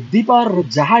तमरो टू द पावर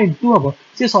जहा इनटू हबो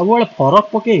से सब बेले फरक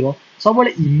पकेइबो सब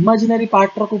बेले इमेजिनरी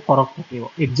पार्ट रो को फरक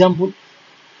पकेइबो example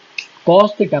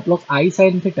cos theta plus i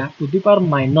sin theta two the power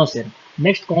 -n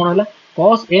next कोन होला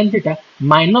cos n theta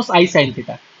minus i sin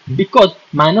theta because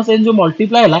 -n जो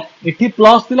मल्टीप्लाई होला एठी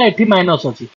प्लस थिला एठी माइनस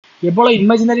अछि केवल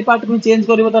इमेजिनरी पार्ट को चेंज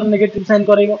करबो तार नेगेटिव साइन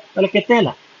करबो तले केते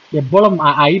होला केवल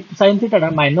i sin theta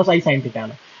minus i sin theta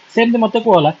होला सेम मते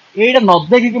को होला एटा न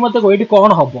देखि कि मते को एठी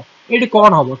कोन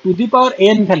हबो टू द पावर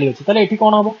n खाली अछि तले एठी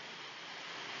कोन हबो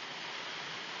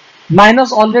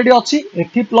माइनस ऑलरेडी अच्छी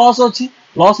एठी प्लस अच्छी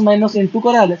प्लस माइनस इंटू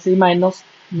कराले से minus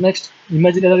next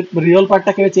imaginary real part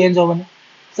के चेंज होबनी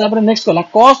तापर नेक्स्ट कला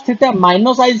cos theta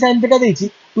minus i sin theta देछि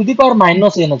to the power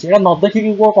minus n अछि एटा न देखि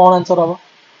कि कोन आंसर हो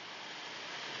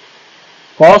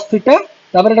cos थीटा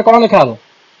तापर एटा कोन लिखा हो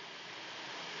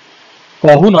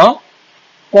कहू न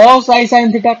cos i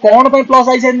sin थीटा कोन पे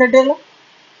प्लस i sin थीटा होला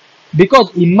बिकॉज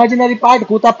इमेजिनरी पार्ट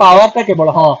को ता पावर ता केवल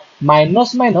हां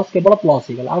माइनस माइनस केवल प्लस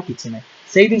ही गला आ किछ नै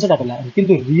सेही दिन सेटा कला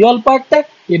किंतु रियल पार्ट ता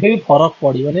केबे भी फरक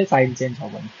पड़िबो नै साइन चेंज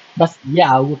होबनी बस ये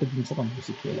आउ गोटे दिन से कम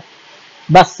सिखियला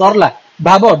बस सरला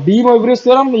भाबो डी मोइवरेज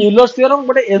थ्योरम यूलर्स थ्योरम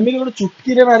गोटे एमी गोटे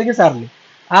चुटकी रे मार के सारले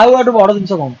आउ आटो बड़ दिन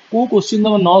से कम को क्वेश्चन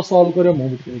तुम न सॉल्व करे मु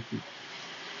देखि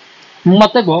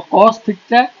मते गो cos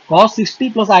theta cos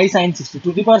 60 + i sin 60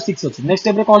 to the power 6 अछि नेक्स्ट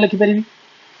स्टेप रे कोन लिखि परिबी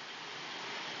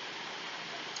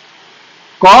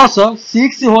cos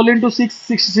 6 whole into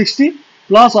 60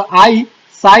 plus I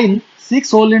sin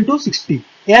 6 whole into 60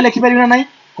 या लिखि परिना नाही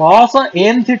cos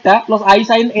n theta plus I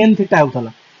sin n theta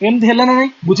होतला एमथि हेला ना नाही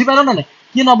बुझी पारो ना नाही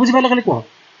कि न बुझी पालो खाली को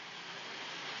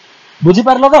बुझी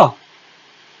पारलो तो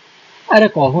अरे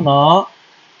कहू न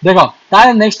देखो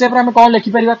तारे नेक्स्ट स्टेप रे हम कोन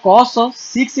लिखि परिबा cos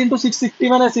 6 into 660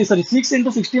 माने सॉरी 6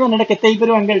 into 60 माने एटा केते ही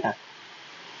परिबा एंगल टा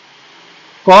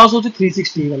cos होची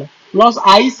 360 गला plus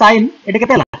I sin एटा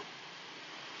केते हला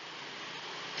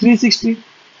 360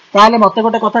 ताले मते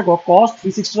गोटे कथा को cos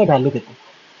 360 रो वैल्यू केते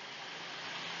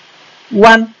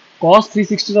 1 cos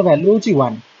 360 रो वैल्यू होची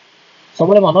 1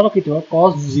 सबले मन रखितो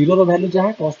cos 0 रो वैल्यू जहा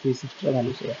cos 360 रो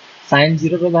वैल्यू से sin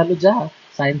 0 रो वैल्यू जहा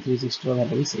sin 360 रो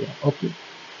वैल्यू भी से ओके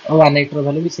और 180 रो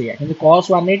वैल्यू भी से किंतु cos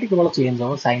 180 केवल चेंज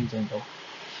हो sin चेंज हो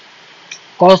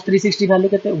cos 360 वैल्यू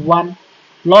केते 1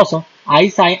 प्लस I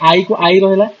sin I को I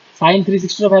रहला sin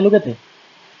 360 रो वैल्यू केते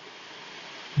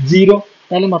 0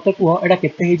 ताले मते को एटा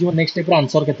केते हे जो नेक्स्ट स्टेप रे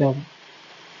आंसर केते हो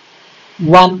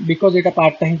 1 बिकॉज़ एटा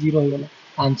पार्ट ता ही 0 हो गेला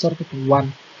आंसर केते 1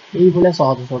 एई भले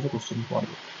सहज सहज क्वेश्चन पड़े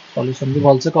सॉल्यूशन भी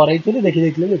भल से करैतले देखि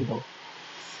देखले देख दो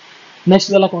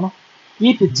नेक्स्ट वाला कोन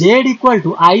if z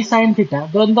 = I sin theta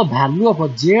then the value of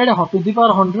z to the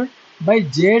power 100 bye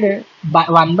z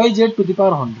 1 bye z to the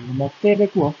power 100 मते रे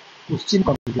को क्वेश्चन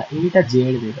करला एटा z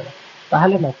दे देला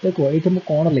ताहले मते को एटा म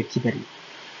कोन लिखि पारि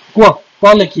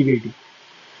को लिखि बेटी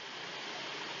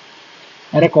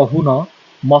अरे कहू न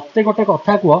मते गोटे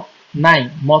कथा को नाइ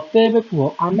मते एबे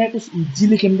को आमे को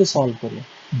इजीली केमते सॉल्व करिया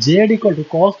z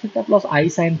 = cos theta plus I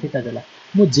sin theta देला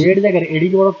मु z जगह एडी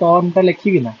के बड़ टर्म ता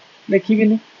लिखिबी ना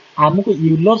लिखिबिनी हमको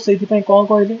यूलर्स सेति पय कोन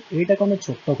कहले एटा को हम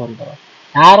छोटो करि दबा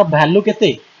यार वैल्यू केते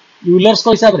यूलर्स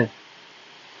को हिसाब रे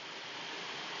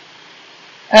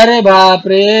अरे बाप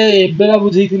रे एबे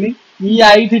बुझैथिनी ई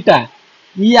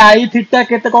आई थीटा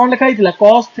केते कोन लिखाइतला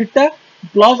cos theta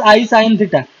plus I sin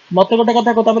theta मते गोटे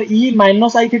कथा को तापर ई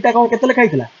माइनस I थीटा को केते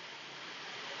लिखाइतला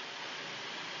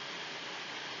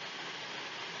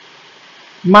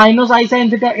माइनस I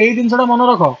sin थीटा ए दिन सडा मन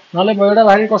रखो नले बयडा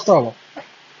भारी कष्ट हो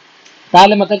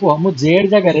ताले मते को मु z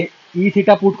जगह रे ई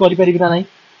थीटा पुट करि परिबि ना नाही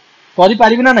करि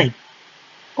परिबि ना नाही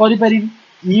करि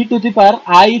परिबि ई to the power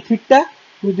I theta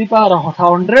two the power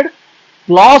 100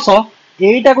 plus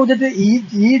iota को जते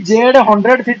ई z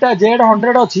 100 थीटा z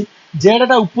 100 अछि z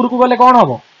टा ऊपर को गले कोन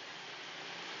हबो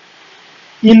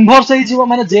इनवर्स हे जीवो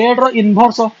माने z रो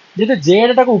इनवर्स जते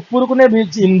z टा को ऊपर को ने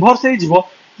इनवर्स हे जीवो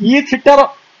ई थीटा रो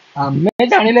हमें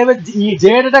जानि लेबे ई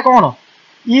z टा कोन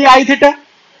ई I थीटा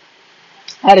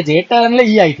अरे z टा जानले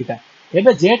ई I थीटा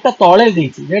एबे z टा तळे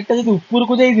देछि z टा जदि ऊपर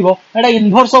को जाई दिबो एटा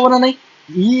इनवर्स होबो ना नाही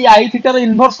ई I theta rho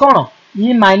inverse cone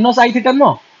E minus I theta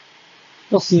न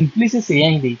तो सिंपली से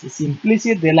ही देछि सिंपली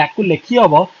से देला को लिखि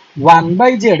हबो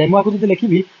 1/z मु आको जदि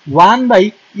लिखिबी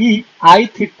 1/e I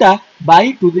theta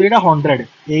by 2 the 100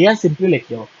 एया simply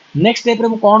लिखि हबो नेक्स्ट स्टेप रे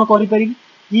मु कोन करि परिबी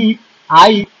ई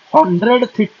I 100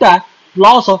 थीटा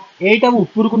प्लस एटा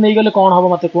ऊपर को नै गले कोन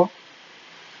हबो मते को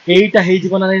एटा हे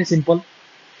जीवन नै सिंपल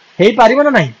हे पारिबो ना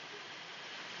नाही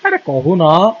अरे कहू न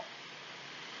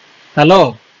हेलो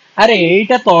अरे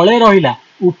एटा तळे रहिला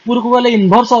ऊपर को गले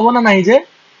इनवर्स होबो ना नाही जे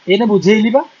एने बुझेइली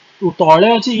बा तळे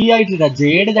अछि ई I थीटा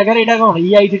z जगह एटा कोन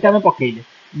ई I थीटा में पकेइले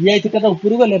ई I थीटा त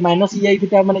ऊपर गले माइनस ई I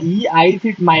थीटा माने ई I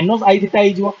theta minus I theta हे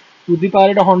जीवो टू द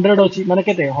पावर 100 अछि माने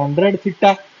केते 100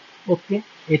 थीटा ओके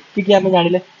एत्ति कि हमें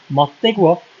जानिले मते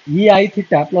को ई I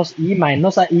theta plus E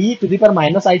minus E to the power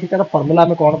minus I theta रा फार्मूला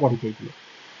में कोन पढि छैतिले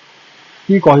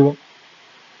की कहबो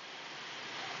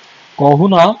कहू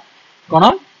न कोन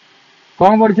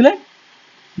कोन पढिथिले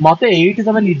मते एठी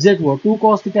तमे निजे को 2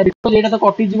 cos थीटा बिकॉज़ एटा तो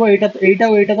कटि जीवो एटा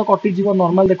तो कटि जीवो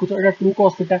नॉर्मल देखुछो एटा 2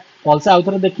 cos थीटा पलसे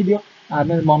आउथरे देखि दियो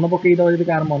आमे मन पकेइ दबो जदि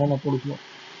कार मन न पडुथो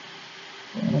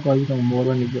कोन कहबी त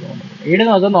मोर निजे मन एटा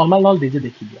न नॉर्मल नॉल दिजे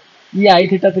देखि दियो ई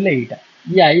I थीटा थिले एटा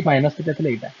ई आई माइनस थीटा थिले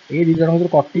एटा ए दी जण भीतर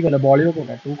कटि गले बळियो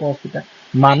कोटा 2 cos थीटा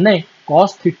माने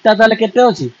cos थीटा ताले केते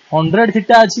अछि 100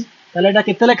 थीटा अछि ताले एटा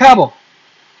केते लेखा हबो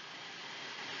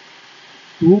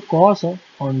 2 cos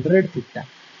 100 थीटा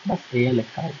बस ए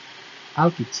लेखा हो आ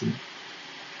किछि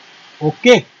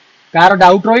ओके कार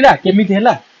डाउट रहिला केमिति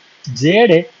हैला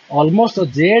जेड ऑलमोस्ट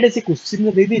जेड से क्वेश्चन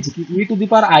में दे दी कि e to the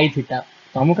power i theta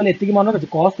तुम खाली एतिकी मन रख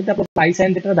cos theta plus i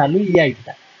sin theta value e i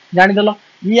theta जानि देलो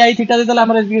e i थीटा दे देला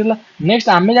हमर एतिकी देला नेक्स्ट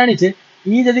आमे जानि छे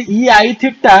e जदी e i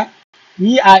theta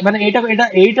e i माने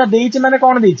एटा देइछ माने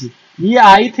कोन देइछ e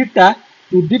i theta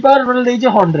two the power total देइछ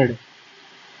 100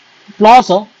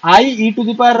 plus i e to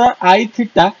the power i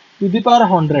theta two the power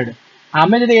 100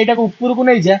 आमे जदी एटा को ऊपर को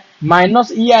नै जा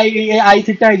माइनस e i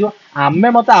थीटा हे जो आमे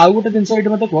मते आउ गोटे जिंस एटा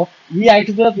मते को e i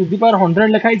theta two the power 100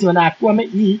 लिखाइ छ माने आकु आमे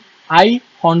e i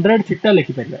 100 थीटा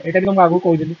लिखि परिबा एटा कि हम आगु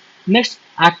कहि देली नेक्स्ट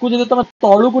आकु जदी तमे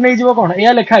तळु को नै जीवो कोन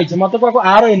एया लिखाइ छ मते को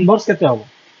आर इनवर्स केते हबो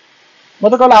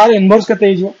मते कहला आर इनवर्स केते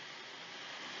हे जो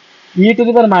e to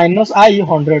the power minus i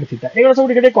 100 theta एगो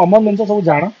सब टिके कॉमन जिंस सब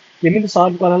जानो केमिति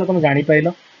सॉल्व करला तमे जानि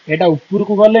पाइलो एटा ऊपर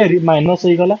को गले माइनस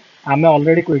होई गला आमे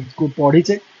ऑलरेडी पढी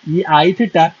छे e i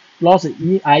theta plus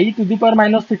e i to the power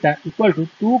minus theta equal to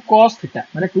 2 cos theta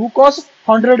माने 2 cos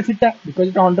 100 थीटा बिकॉज़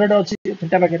इट 100 अछि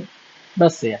थीटा पाके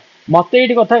बस से मते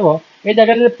एटी कथा हो ए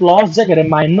जगह रे प्लस जगह रे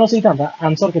माइनस ही थांदा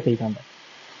आंसर केते ही थांदा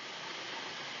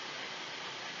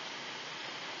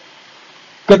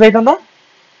केते ही थांदा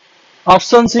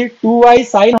option C 2i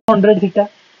sin 100 theta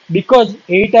because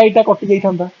एटा कटि जाई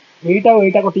थांदा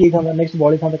एटा कटि जाई थांदा नेक्स्ट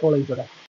बळी थांदा कोळ इचोटा